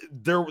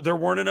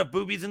weren't enough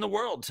boobies in the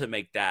world to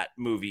make that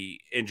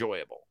movie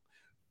enjoyable.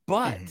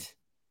 But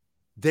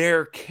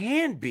there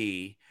can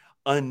be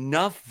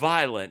enough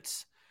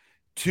violence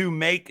to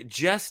make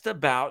just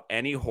about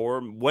any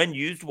horror, when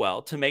used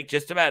well, to make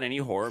just about any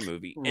horror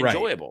movie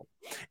enjoyable.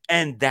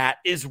 And that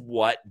is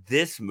what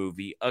this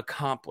movie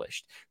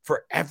accomplished.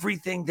 For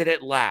everything that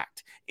it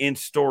lacked in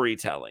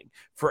storytelling,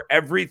 for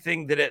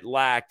everything that it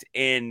lacked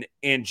in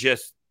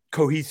just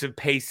cohesive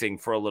pacing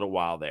for a little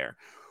while there,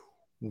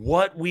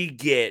 what we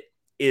get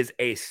is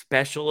a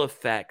special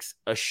effects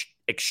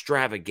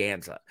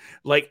extravaganza.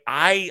 Like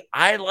I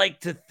like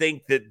to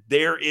think that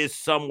there is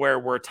somewhere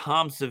where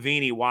Tom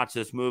Savini watched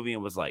this movie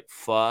and was like,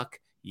 fuck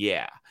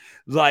yeah.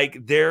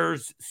 Like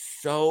there's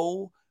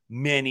so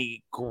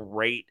many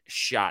great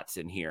shots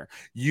in here.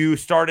 You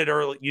started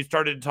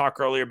to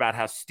talk earlier about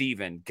how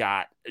Steven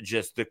got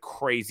just the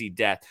crazy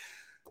death.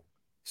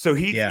 So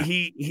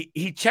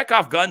he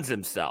Chekhov guns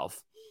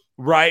himself.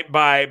 Right,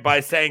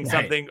 by saying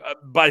something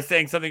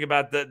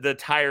about the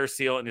tire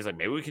seal, and he's like,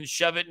 maybe we can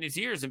shove it in his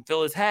ears and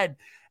fill his head,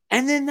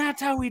 and then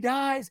that's how he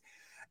dies.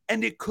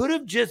 And it could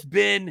have just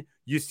been,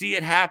 you see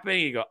it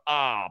happening, you go,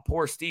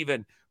 poor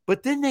Steven.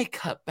 But then they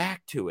cut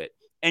back to it,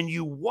 and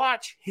you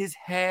watch his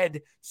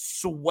head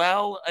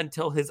swell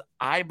until his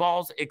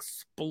eyeballs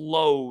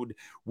explode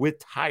with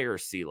tire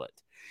sealant.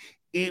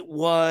 It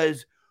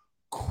was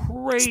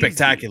crazy,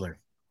 spectacular.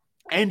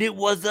 And it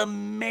was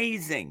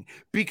amazing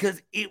because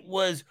it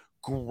was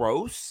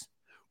gross,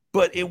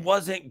 but it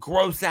wasn't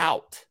gross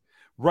out,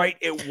 right?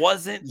 It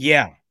wasn't.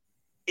 Yeah.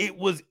 It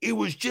was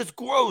just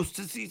gross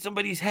to see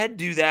somebody's head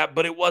do that,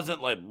 but it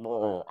wasn't like,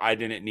 I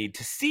didn't need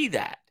to see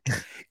that.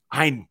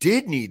 I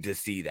did need to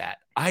see that.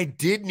 I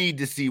did need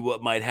to see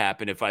what might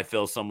happen if I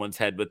fill someone's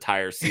head with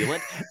tire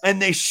sealant.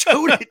 And they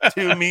showed it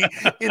to me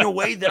in a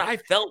way that I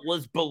felt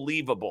was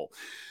believable.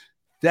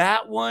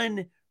 That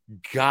one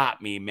got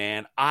me,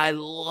 man. I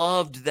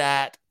loved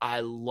that.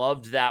 I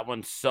loved that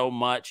one so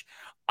much.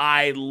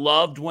 I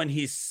loved when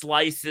he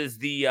slices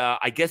the,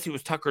 I guess he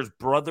was Tucker's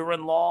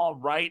brother-in-law,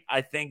 right?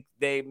 I think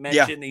they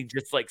mentioned he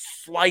just like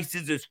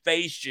slices his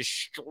face just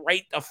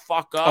straight the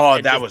fuck up. Oh,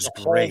 that was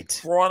great.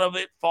 Front of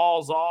it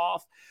falls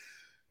off.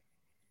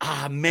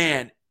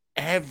 Man,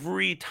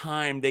 every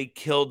time they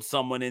killed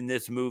someone in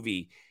this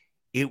movie,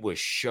 it was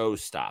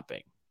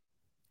show-stopping.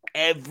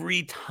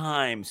 Every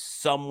time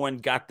someone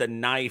got the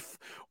knife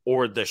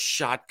or the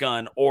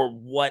shotgun or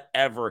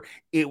whatever,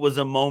 it was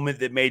a moment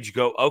that made you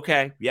go,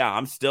 okay, yeah,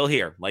 I'm still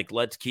here. Like,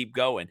 let's keep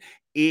going.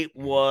 It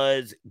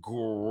was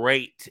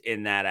great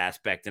in that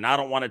aspect. And I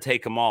don't want to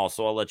take them all,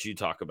 so I'll let you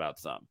talk about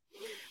some.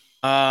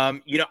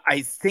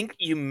 I think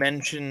you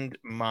mentioned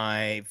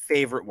my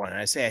favorite one. And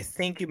I say I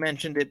think you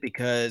mentioned it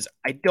because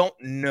I don't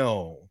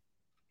know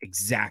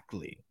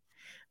exactly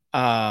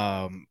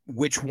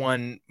which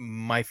one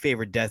my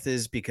favorite death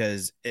is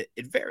because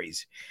it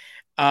varies.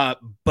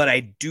 But I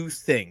do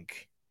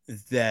think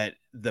that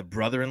the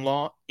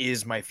brother-in-law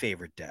is my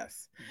favorite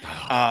death.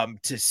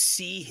 To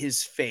see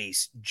his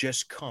face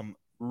just come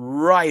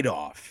right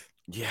off.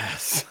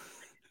 Yes.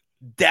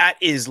 That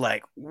is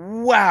like,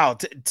 wow.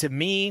 To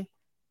me,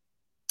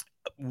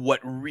 what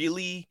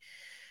really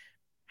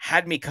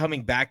had me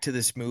coming back to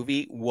this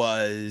movie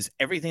was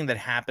everything that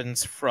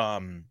happens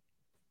from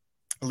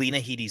Lena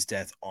Headey's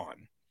death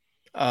on.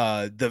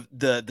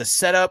 The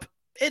setup,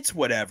 it's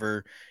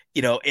whatever.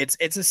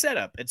 It's a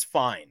setup. It's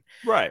fine.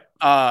 Right.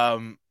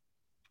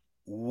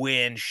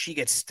 When she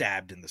gets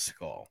stabbed in the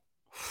skull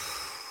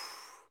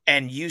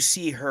and you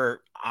see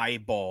her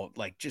eyeball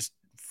like just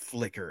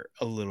flicker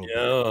a little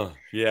bit.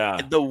 Yeah.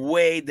 And the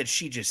way that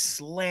she just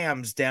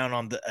slams down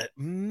on the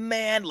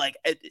man, like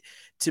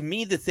to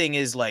me, the thing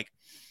is like,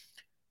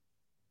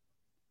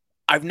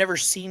 I've never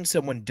seen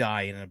someone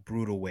die in a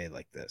brutal way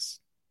like this.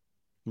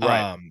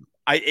 Right.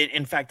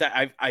 In fact,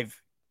 I've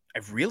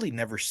really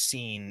never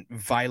seen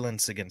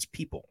violence against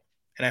people,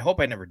 and I hope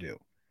I never do.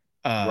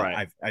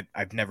 Right.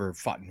 I've never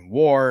fought in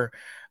war.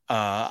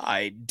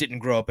 I didn't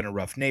grow up in a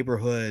rough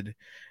neighborhood.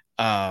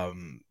 I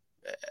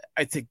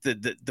think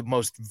the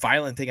most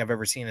violent thing I've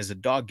ever seen is a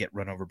dog get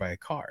run over by a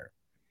car.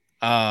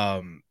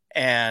 And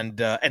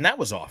that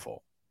was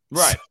awful.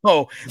 Right.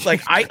 So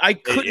like I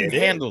couldn't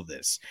handle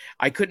this.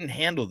 I couldn't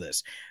handle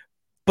this.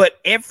 But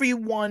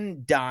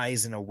everyone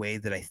dies in a way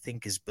that I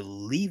think is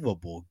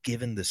believable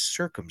given the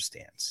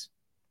circumstance.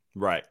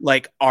 Right.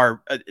 Like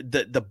our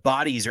the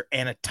bodies are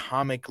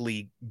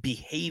anatomically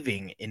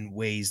behaving in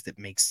ways that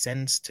make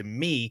sense to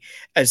me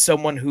as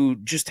someone who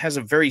just has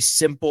a very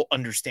simple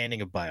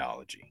understanding of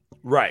biology.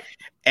 Right.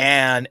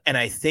 And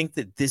I think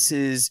that this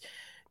is,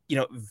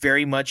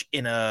 very much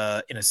in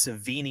a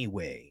Savini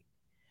way,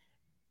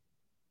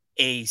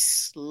 a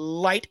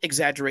slight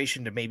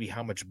exaggeration to maybe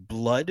how much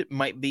blood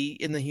might be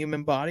in the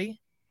human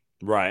body,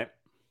 right,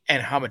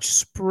 and how much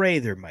spray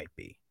there might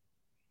be.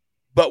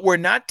 But we're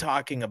not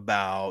talking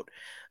about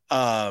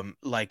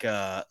like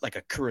a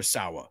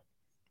Kurosawa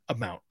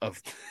amount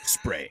of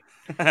spray.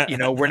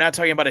 We're not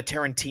talking about a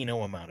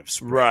Tarantino amount of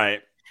spray.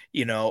 Right.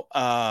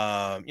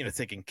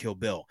 Thinking Kill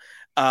Bill.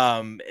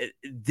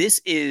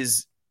 This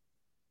is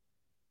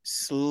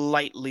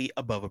slightly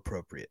above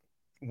appropriate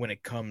when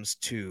it comes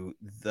to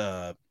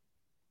the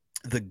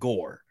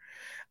gore.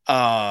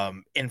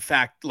 In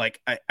fact,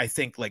 like I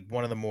think like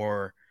one of the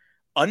more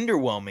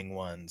underwhelming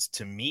ones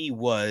to me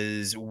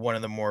was one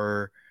of the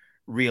more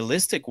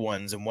realistic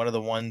ones, and one of the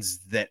ones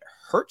that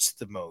hurts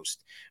the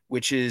most,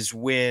 which is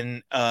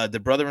when the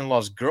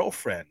brother-in-law's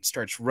girlfriend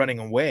starts running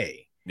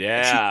away.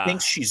 And she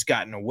thinks she's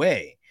gotten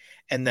away,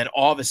 and then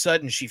all of a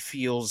sudden she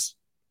feels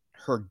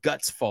her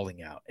guts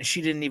falling out, and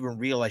she didn't even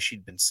realize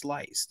she'd been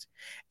sliced.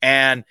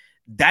 And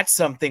that's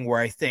something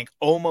where I think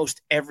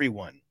almost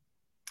everyone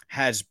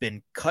has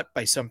been cut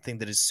by something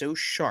that is so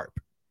sharp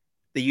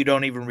that you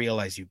don't even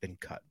realize you've been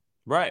cut.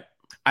 Right.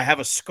 I have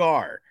a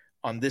scar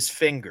on this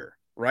finger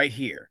right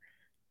here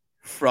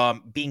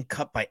from being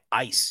cut by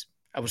ice.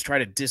 I was trying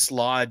to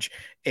dislodge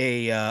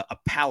a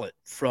pallet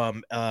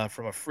from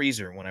a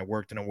freezer when I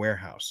worked in a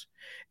warehouse,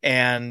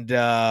 and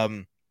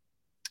I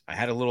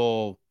had a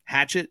little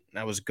hatchet, and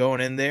I was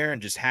going in there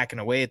and just hacking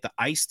away at the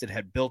ice that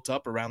had built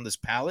up around this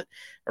pallet,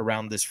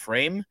 around this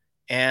frame,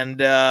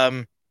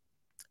 and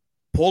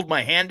pulled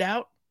my hand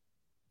out,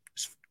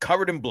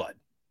 covered in blood.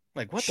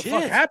 Like, what the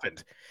fuck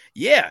happened?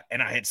 Yeah,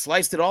 and I had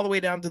sliced it all the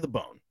way down to the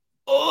bone.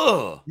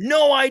 Oh,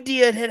 no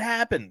idea it had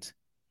happened.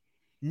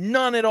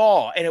 None at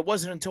all. And it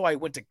wasn't until I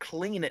went to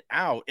clean it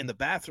out in the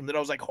bathroom that I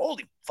was like,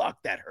 holy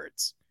fuck, that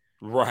hurts.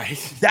 Right.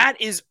 That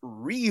is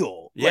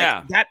real. Yeah.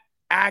 Like, that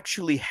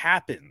actually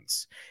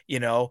happens,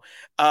 That's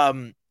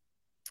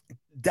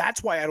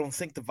why I don't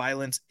think the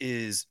violence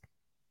is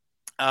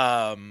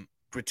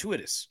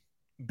gratuitous,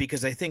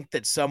 because I think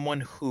that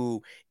someone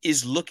who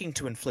is looking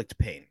to inflict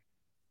pain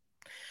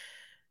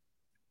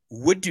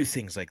would do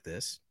things like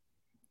this.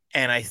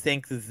 And I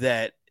think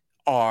that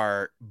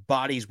our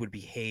bodies would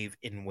behave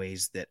in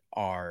ways that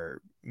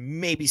are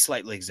maybe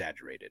slightly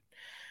exaggerated.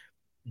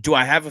 Do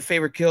I have a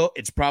favorite kill?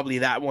 It's probably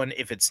that one.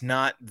 If it's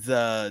not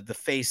the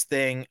face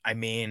thing, I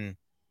mean,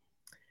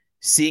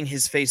 seeing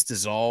his face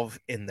dissolve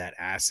in that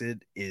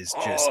acid is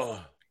just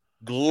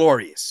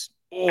glorious.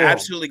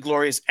 Absolutely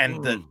glorious.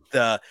 And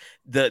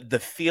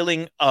the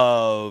feeling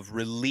of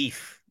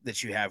relief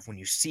that you have when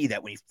you see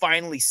that, when you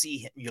finally see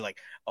him, you're like,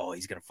 oh,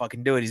 he's gonna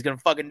fucking do it. He's gonna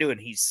fucking do it.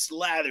 And he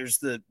slathers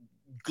the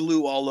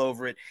glue all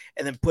over it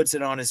and then puts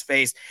it on his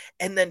face,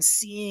 and then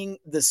seeing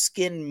the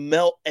skin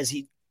melt as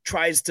he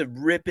tries to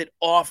rip it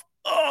off.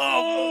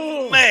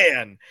 Oh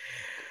man,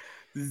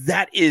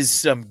 that is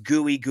some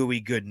gooey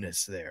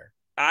goodness there.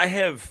 I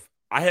have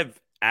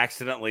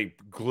accidentally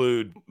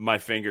glued my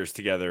fingers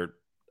together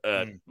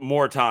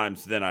more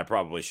times than I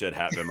probably should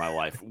have in my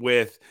life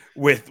with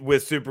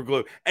super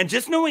glue. And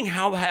just knowing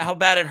how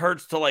bad it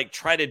hurts to like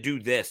try to do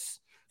this,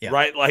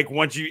 right? Like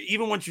once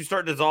you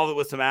start to dissolve it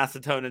with some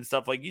acetone and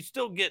stuff, like you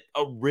still get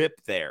a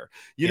rip there,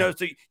 you know?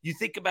 So you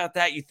think about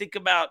that, you think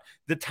about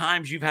the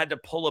times you've had to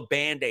pull a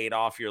Band-Aid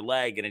off your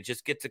leg and it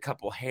just gets a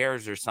couple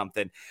hairs or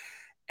something.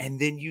 And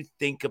then you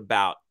think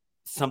about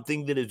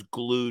something that is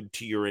glued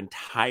to your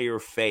entire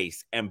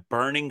face and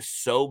burning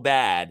so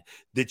bad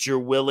that you're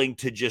willing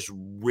to just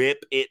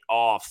rip it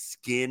off,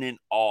 skin and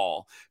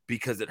all,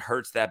 because it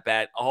hurts that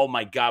bad. Oh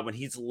my God, when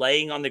he's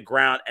laying on the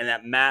ground and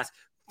that mask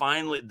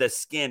finally, the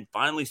skin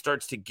finally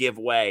starts to give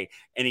way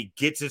and he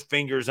gets his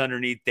fingers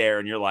underneath there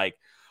and you're like,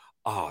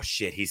 oh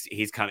shit,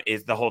 he's coming,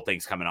 the whole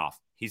thing's coming off.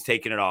 He's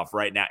taking it off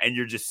right now. And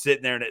you're just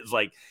sitting there and it's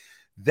like,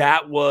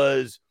 that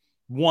was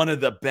one of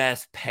the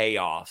best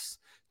payoffs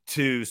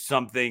to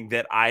something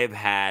that I have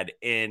had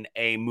in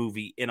a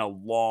movie in a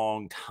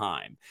long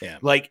time. Yeah.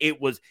 Like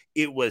it was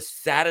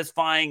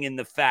satisfying in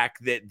the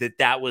fact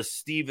that was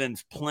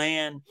Steven's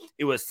plan.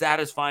 It was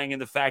satisfying in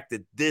the fact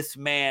that this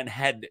man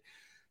had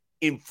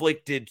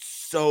inflicted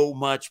so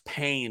much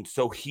pain,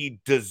 so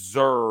he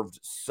deserved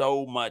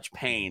so much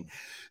pain.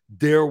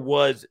 There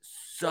was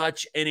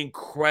such an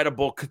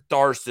incredible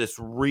catharsis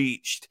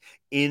reached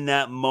in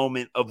that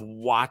moment of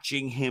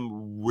watching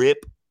him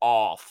rip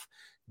off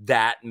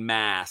that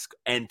mask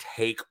and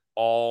take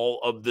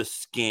all of the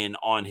skin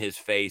on his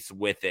face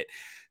with it.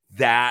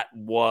 That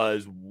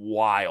was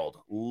wild.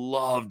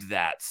 Loved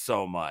that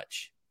so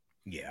much.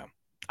 Yeah.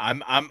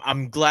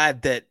 I'm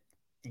glad that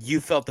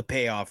you felt the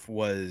payoff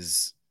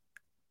was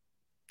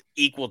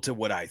equal to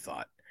what I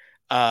thought.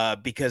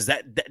 Because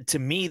that to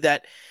me,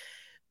 that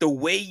the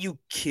way you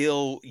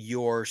kill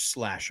your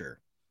slasher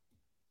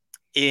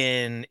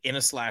in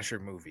a slasher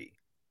movie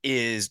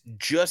is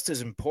just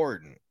as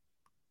important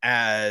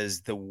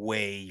as the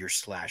way your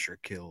slasher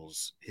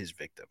kills his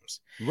victims.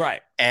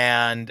 Right.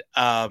 And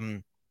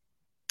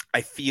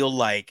I feel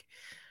like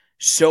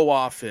so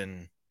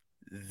often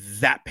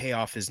that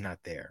payoff is not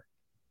there,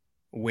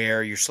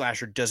 where your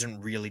slasher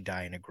doesn't really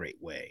die in a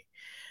great way.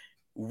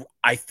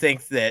 I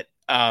think that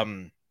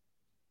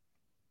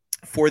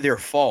for their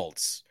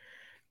faults,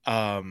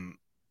 and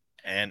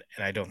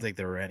I don't think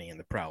there are any in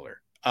The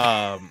Prowler,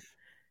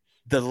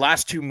 the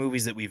last two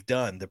movies that we've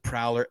done, The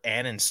Prowler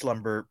and in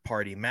Slumber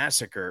Party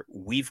Massacre,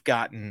 we've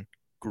gotten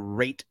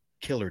great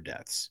killer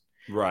deaths.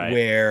 Right.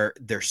 Where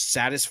they're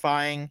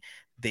satisfying.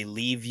 They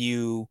leave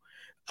you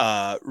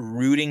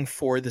rooting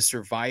for the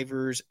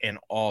survivors and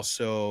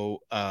also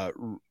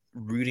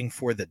rooting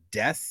for the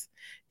death.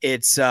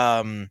 It's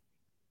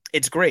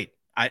great.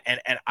 I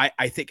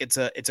think it's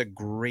a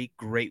great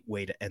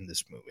way to end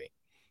this movie.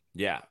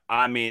 Yeah.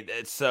 I mean,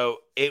 so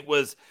it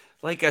was,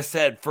 like I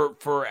said,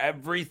 for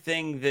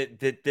everything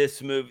that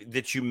this movie,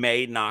 that you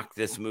may knock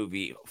this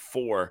movie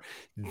for,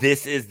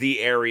 this is the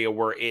area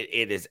where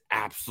it is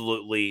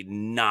absolutely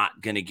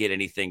not going to get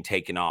anything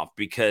taken off,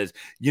 because,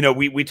 you know,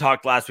 we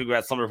talked last week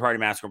about Slumber Party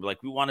Massacre. We're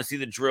like, we want to see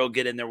the drill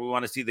get in there. We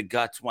want to see the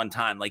guts one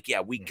time. Like,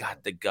 yeah, we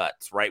got the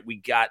guts, right? We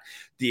got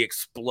the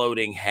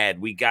exploding head.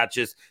 We got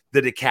just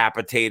the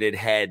decapitated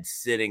head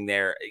sitting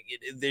there.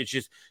 There's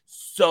just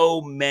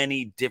so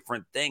many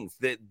different things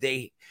that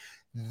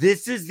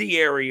this is the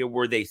area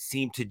where they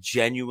seem to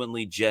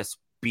genuinely just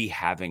be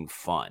having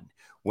fun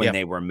when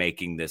they were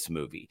making this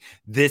movie.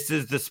 This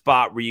is the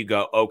spot where you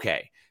go,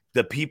 okay,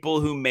 the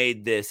people who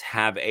made this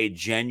have a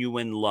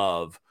genuine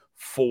love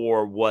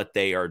for what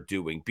they are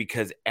doing,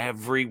 because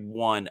every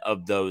one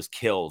of those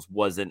kills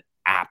was an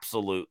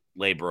absolute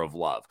labor of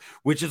love,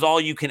 which is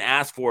all you can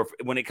ask for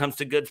when it comes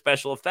to good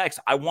special effects.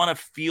 I want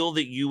to feel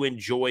that you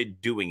enjoyed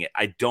doing it.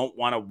 I don't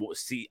want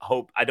to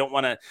I don't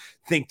want to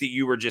think that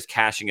you were just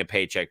cashing a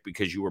paycheck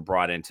because you were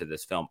brought into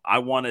this film. I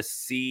want to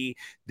see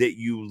that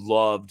you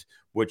loved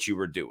what you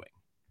were doing.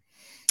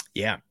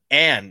 Yeah.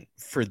 And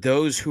for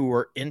those who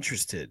are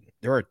interested,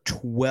 there are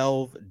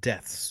 12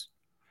 deaths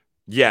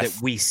that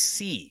we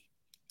see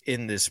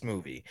in this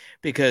movie,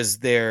 because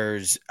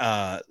there's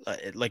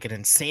like an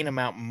insane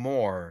amount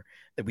more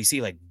that we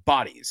see, like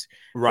bodies,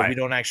 right? We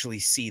don't actually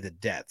see the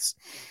deaths.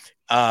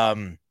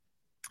 That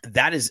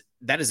is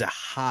a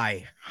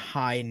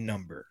high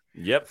number.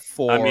 Yep.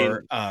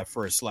 For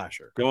a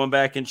slasher. Going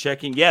back and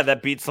checking,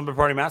 that beat Slumber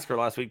Party Massacre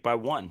last week by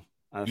 1.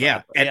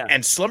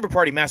 And Slumber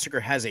Party Massacre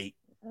has a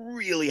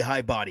really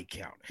high body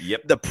count.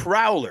 Yep. The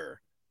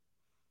Prowler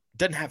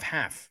doesn't have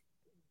half.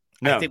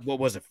 No. I think, what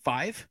was it,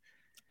 5?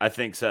 I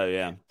think so,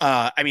 yeah.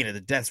 I mean, the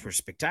deaths were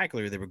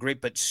spectacular. They were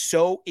great, but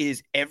so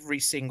is every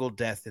single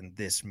death in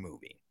this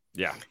movie.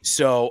 Yeah.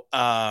 So,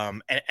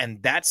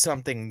 and that's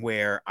something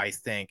where I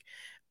think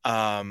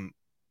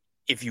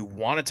if you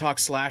want to talk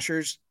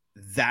slashers,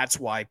 that's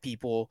why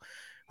people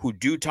who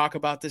do talk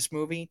about this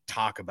movie,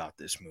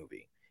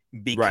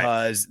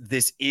 because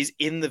this is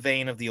in the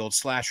vein of the old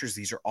slashers.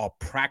 These are all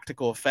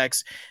practical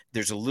effects.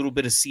 There's a little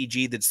bit of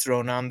CG that's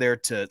thrown on there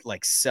to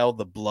like sell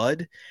the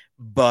blood,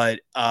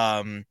 but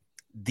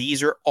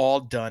these are all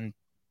done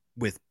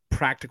with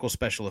practical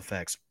special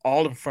effects,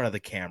 all in front of the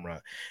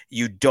camera.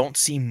 You don't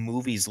see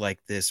movies like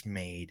this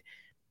made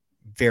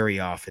very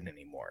often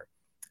anymore.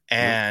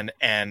 And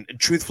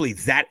truthfully,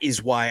 that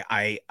is why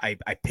I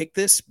picked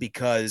this,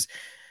 because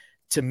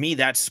to me,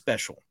 that's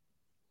special.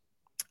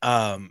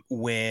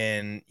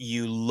 When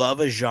you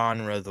love a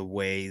genre the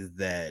way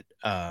that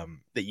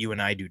that you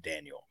and I do,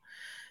 Daniel,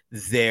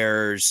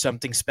 there's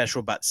something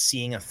special about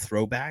seeing a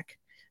throwback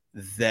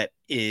that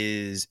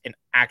is an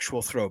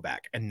actual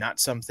throwback and not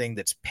something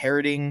that's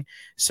parroting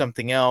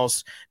something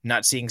else,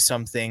 not seeing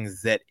something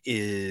that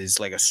is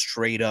like a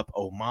straight up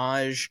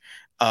homage,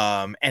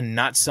 and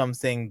not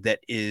something that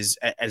is,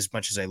 as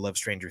much as I love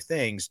Stranger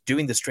Things,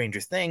 doing the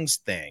Stranger Things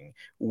thing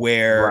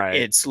where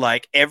it's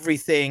like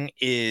everything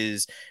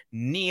is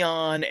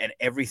neon and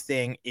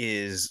everything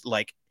is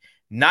like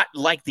not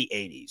like the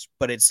 80s,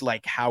 but it's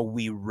like how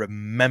we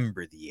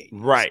remember the 80s.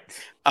 Right.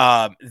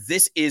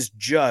 This is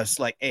just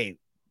like, hey,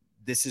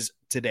 this is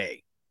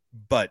today,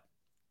 but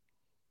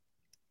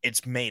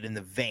it's made in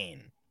the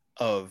vein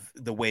of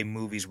the way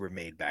movies were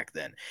made back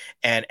then.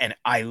 And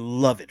I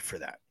love it for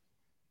that.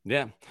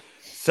 Yeah.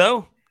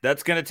 So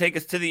that's going to take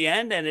us to the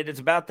end, and it is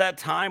about that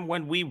time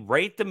when we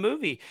rate the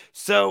movie.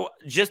 So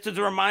just as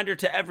a reminder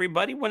to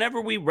everybody,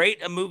 whenever we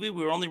rate a movie,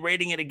 we're only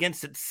rating it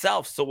against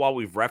itself. So while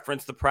we've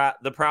referenced the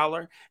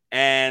Prowler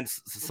and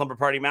Slumber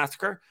Party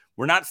Massacre,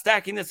 we're not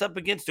stacking this up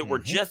against it. We're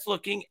just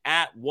looking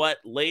at what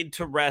Laid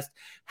to Rest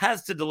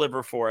has to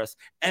deliver for us.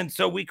 And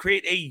so we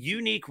create a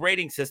unique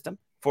rating system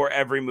for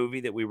every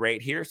movie that we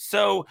rate here.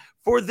 So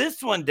for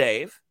this one,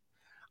 Dave,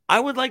 I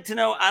would like to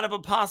know, out of a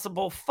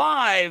possible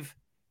 5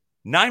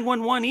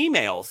 911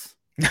 emails,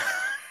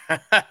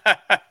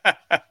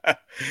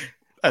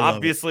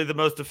 obviously the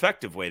most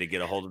effective way to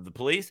get a hold of the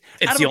police.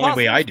 It's the only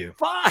way I do.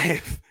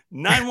 5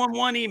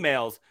 911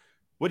 emails.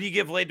 What do you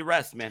give Laid to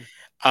Rest, man?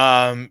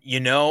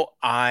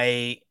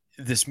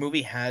 This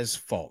movie has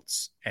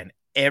faults, and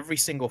every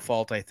single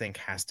fault I think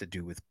has to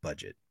do with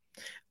budget.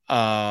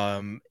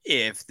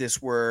 If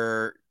this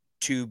were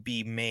to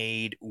be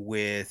made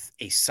with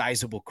a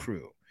sizable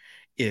crew,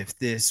 if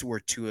this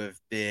were to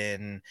have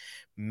been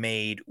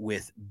made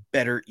with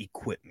better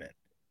equipment,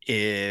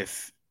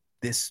 if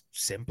this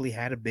simply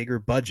had a bigger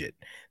budget,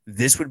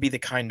 this would be the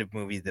kind of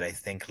movie that I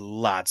think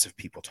lots of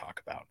people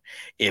talk about.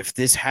 If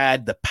this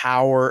had the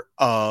power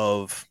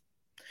of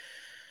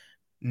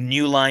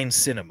New Line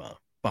Cinema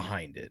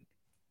behind it,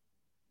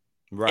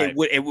 right,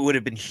 it would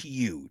have been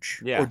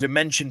huge. Yeah. Or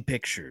Dimension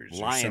Pictures,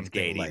 or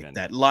something like even.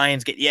 that.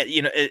 Lionsgate, yeah,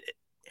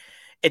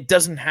 it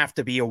doesn't have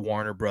to be a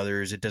Warner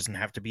Brothers. It doesn't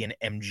have to be an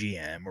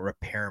MGM or a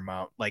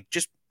Paramount. Like,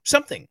 just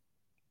something,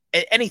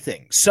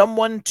 anything,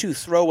 someone to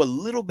throw a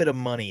little bit of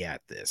money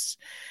at this.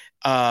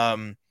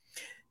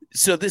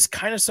 So this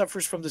kind of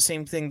suffers from the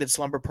same thing that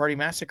Slumber Party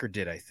Massacre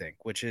did, I think,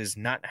 which is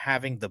not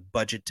having the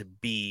budget to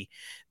be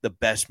the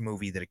best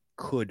movie that it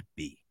could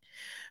be.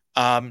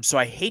 So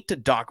I hate to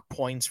dock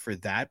points for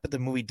that, but the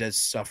movie does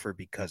suffer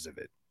because of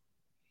it.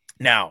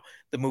 Now,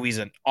 the movie's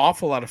an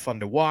awful lot of fun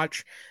to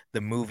watch.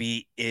 The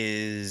movie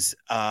is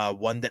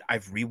one that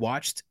I've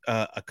rewatched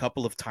a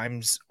couple of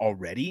times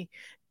already,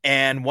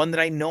 and one that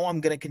I know I'm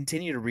going to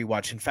continue to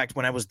rewatch. In fact,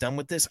 when I was done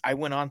with this, I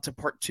went on to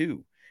part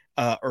 2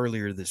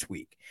 earlier this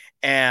week,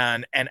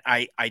 and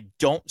I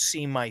don't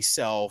see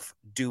myself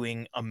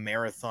doing a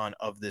marathon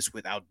of this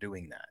without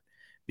doing that,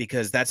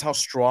 because that's how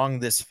strong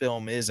this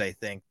film is. I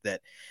think that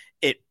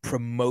it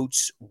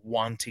promotes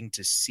wanting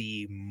to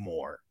see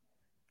more.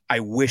 I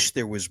wish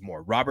there was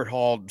more. Robert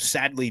Hall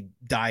sadly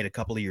died a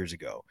couple of years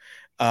ago.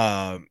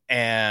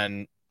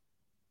 And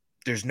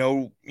there's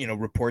no,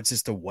 reports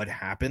as to what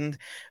happened.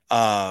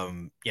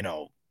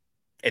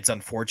 It's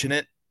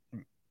unfortunate.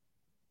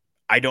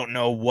 I don't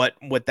know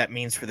what that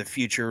means for the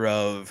future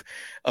of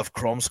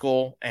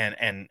ChromeSkull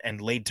and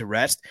Laid to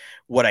Rest.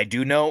 What I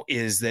do know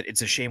is that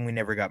it's a shame we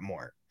never got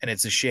more, and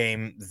it's a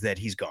shame that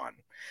he's gone.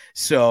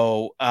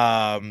 So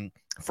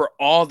for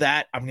all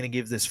that, I'm going to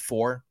give this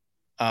 4.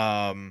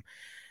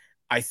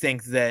 I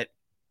think that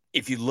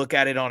if you look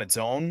at it on its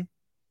own,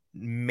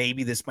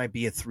 maybe this might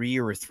be a 3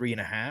 or a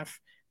 3.5.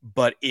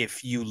 But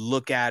if you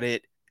look at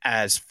it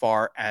as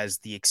far as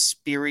the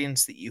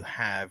experience that you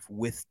have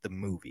with the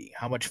movie,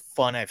 how much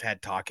fun I've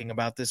had talking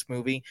about this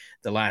movie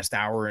the last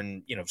hour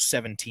and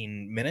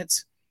 17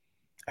 minutes,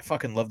 I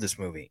fucking love this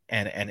movie.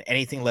 And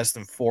anything less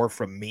than 4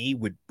 from me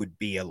would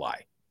be a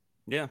lie.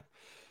 Yeah.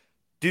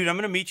 Dude, I'm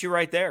going to meet you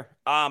right there.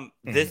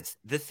 This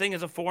thing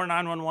is a 4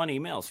 911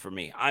 emails for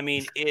me. I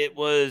mean,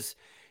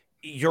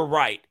 you're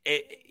right.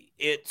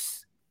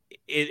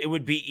 It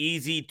would be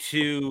easy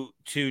to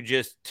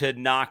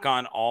knock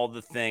on all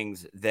the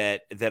things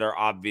that are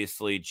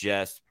obviously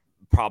just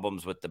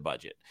problems with the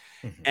budget.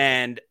 Mm-hmm.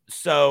 And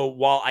so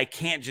while I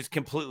can't just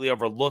completely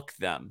overlook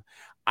them,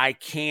 I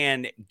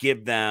can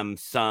give them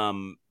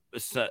some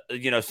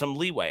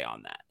leeway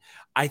on that.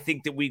 I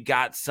think that we've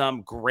got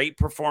some great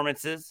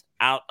performances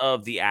out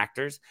of the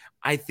actors.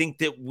 I think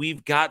that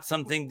we've got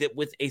something that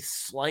with a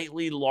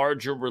slightly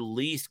larger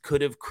release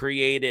could have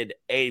created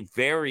a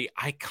very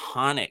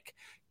iconic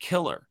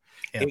killer.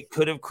 Yeah. It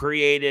could have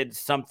created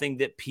something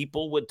that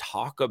people would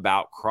talk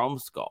about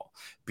ChromeSkull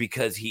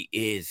because he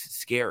is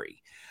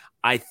scary.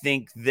 I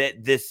think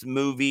that this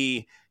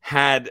movie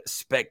had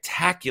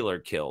spectacular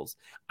kills.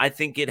 I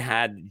think it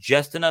had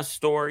just enough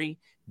story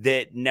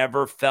that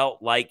never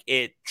felt like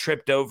it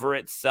tripped over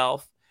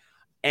itself.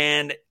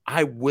 And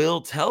I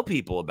will tell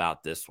people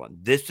about this one.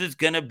 This is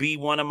going to be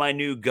one of my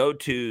new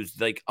go-tos.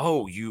 Like,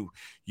 oh, you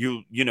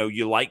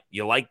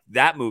like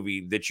that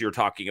movie that you're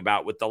talking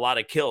about with a lot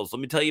of kills.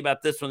 Let me tell you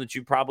about this one that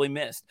you probably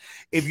missed.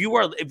 If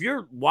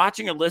you're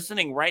watching or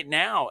listening right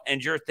now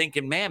and you're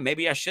thinking, man,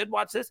 maybe I should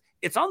watch this,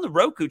 it's on the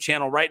Roku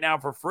channel right now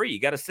for free. You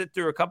got to sit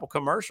through a couple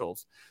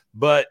commercials,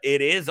 but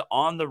it is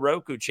on the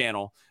Roku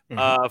channel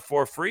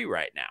for free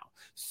right now.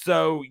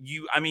 So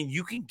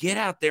you can get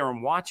out there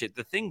and watch it.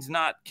 The thing's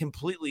not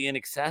completely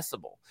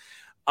inaccessible.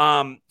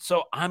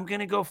 So I'm going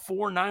to go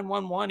 4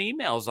 911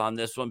 emails on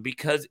this one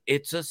because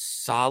it's a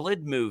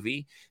solid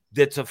movie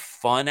that's a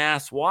fun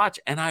ass watch,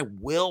 and I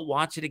will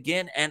watch it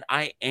again. And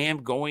I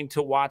am going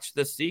to watch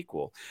the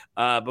sequel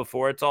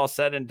before it's all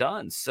said and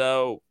done.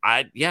 So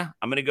I'm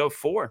going to go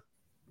 4.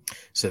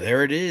 So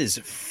there it is.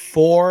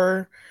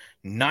 4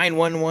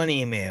 911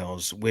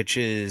 emails, which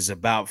is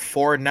about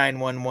 4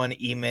 911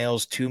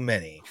 emails too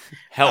many.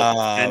 Help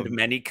send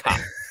many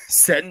cops.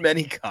 Send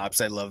many cops.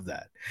 I love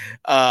that.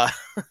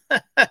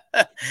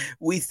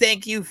 We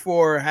thank you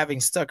for having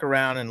stuck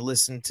around and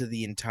listened to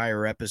the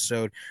entire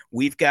episode.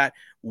 We've got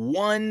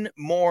one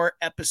more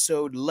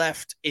episode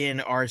left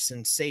in our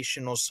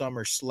sensational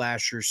summer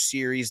slasher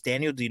series.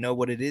 Daniel, do you know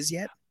what it is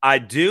yet? I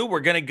do. We're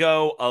going to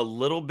go a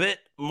little bit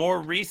more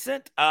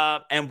recent,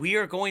 and we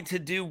are going to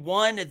do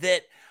one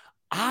that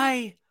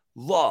I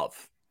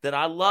love,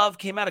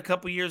 came out a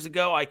couple years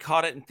ago. I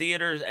caught it in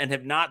theaters and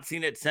have not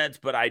seen it since,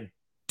 but I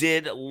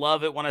did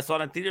love it when I saw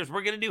it in theaters.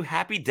 We're going to do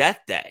Happy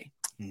Death Day.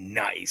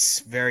 Nice.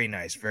 Very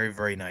nice. Very,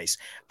 very nice.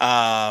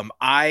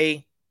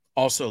 I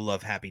also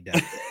love Happy Death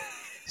Day.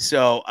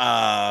 So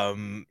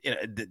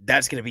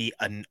that's going to be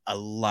a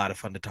lot of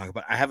fun to talk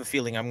about. I have a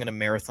feeling I'm going to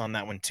marathon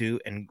that one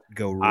too and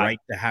go right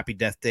to Happy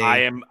Death Day. I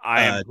am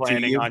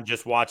planning on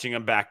just watching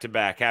them back to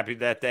back. Happy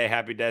Death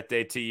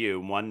Day to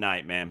you. One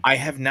night, man. I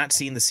have not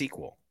seen the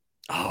sequel.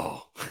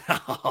 Oh.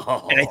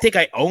 And I think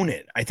I own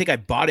it. I think I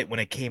bought it when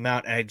it came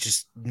out and I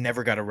just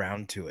never got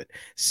around to it.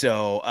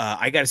 So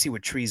I got to see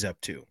what Tree's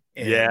up to.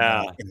 In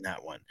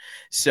that one.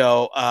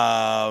 So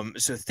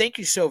so thank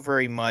you so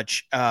very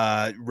much.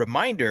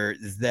 Reminder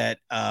that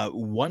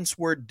once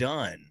we're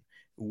done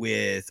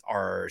with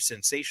our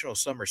sensational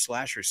summer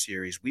slasher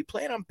series, we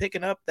plan on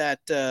picking up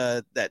that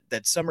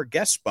summer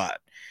guest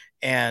spot.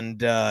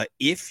 And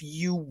if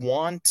you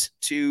want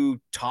to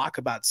talk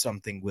about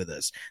something with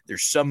us,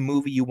 there's some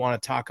movie you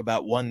want to talk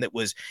about, one that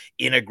was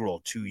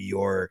integral to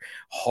your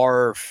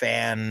horror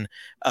fan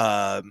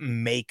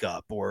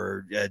makeup,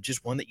 or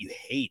just one that you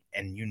hate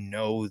and you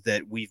know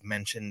that we've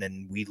mentioned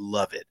and we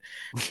love it,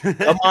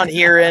 come on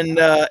here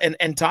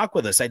and talk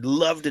with us. I'd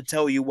love to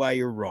tell you why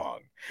you're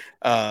wrong.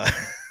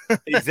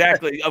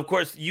 Exactly. Of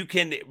course, you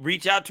can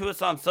reach out to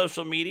us on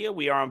social media.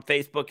 We are on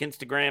Facebook,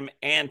 Instagram,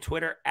 and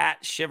Twitter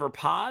at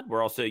ShiverPod.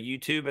 We're also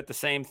YouTube at the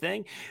same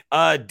thing.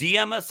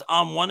 DM us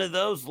on one of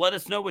those. Let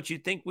us know what you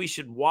think we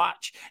should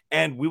watch,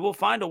 and we will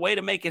find a way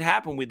to make it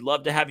happen. We'd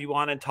love to have you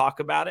on and talk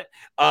about it.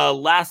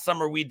 Last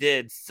summer, we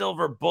did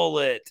Silver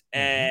Bullet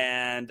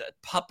and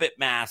Puppet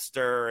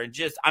Master, and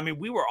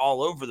we were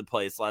all over the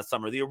place last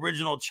summer. The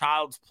original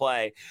Child's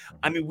Play.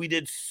 We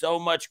did so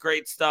much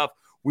great stuff.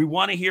 We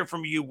want to hear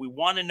from you. We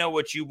want to know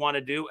what you want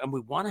to do, and we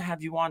want to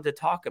have you on to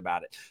talk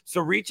about it.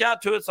 So reach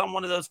out to us on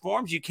one of those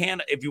forms. You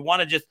can, if you want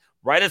to just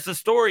write us a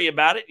story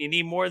about it, you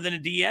need more than a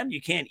DM,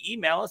 you can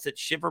email us at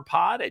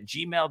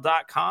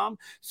shiverpod@gmail.com.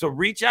 So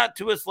reach out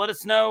to us. Let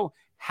us know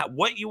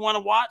what you want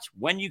to watch,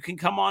 when you can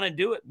come on and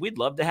do it. We'd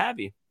love to have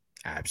you.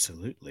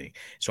 Absolutely.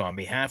 So on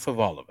behalf of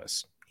all of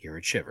us here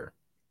at Shiver,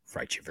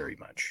 fright you very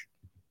much.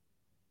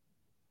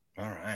 All right.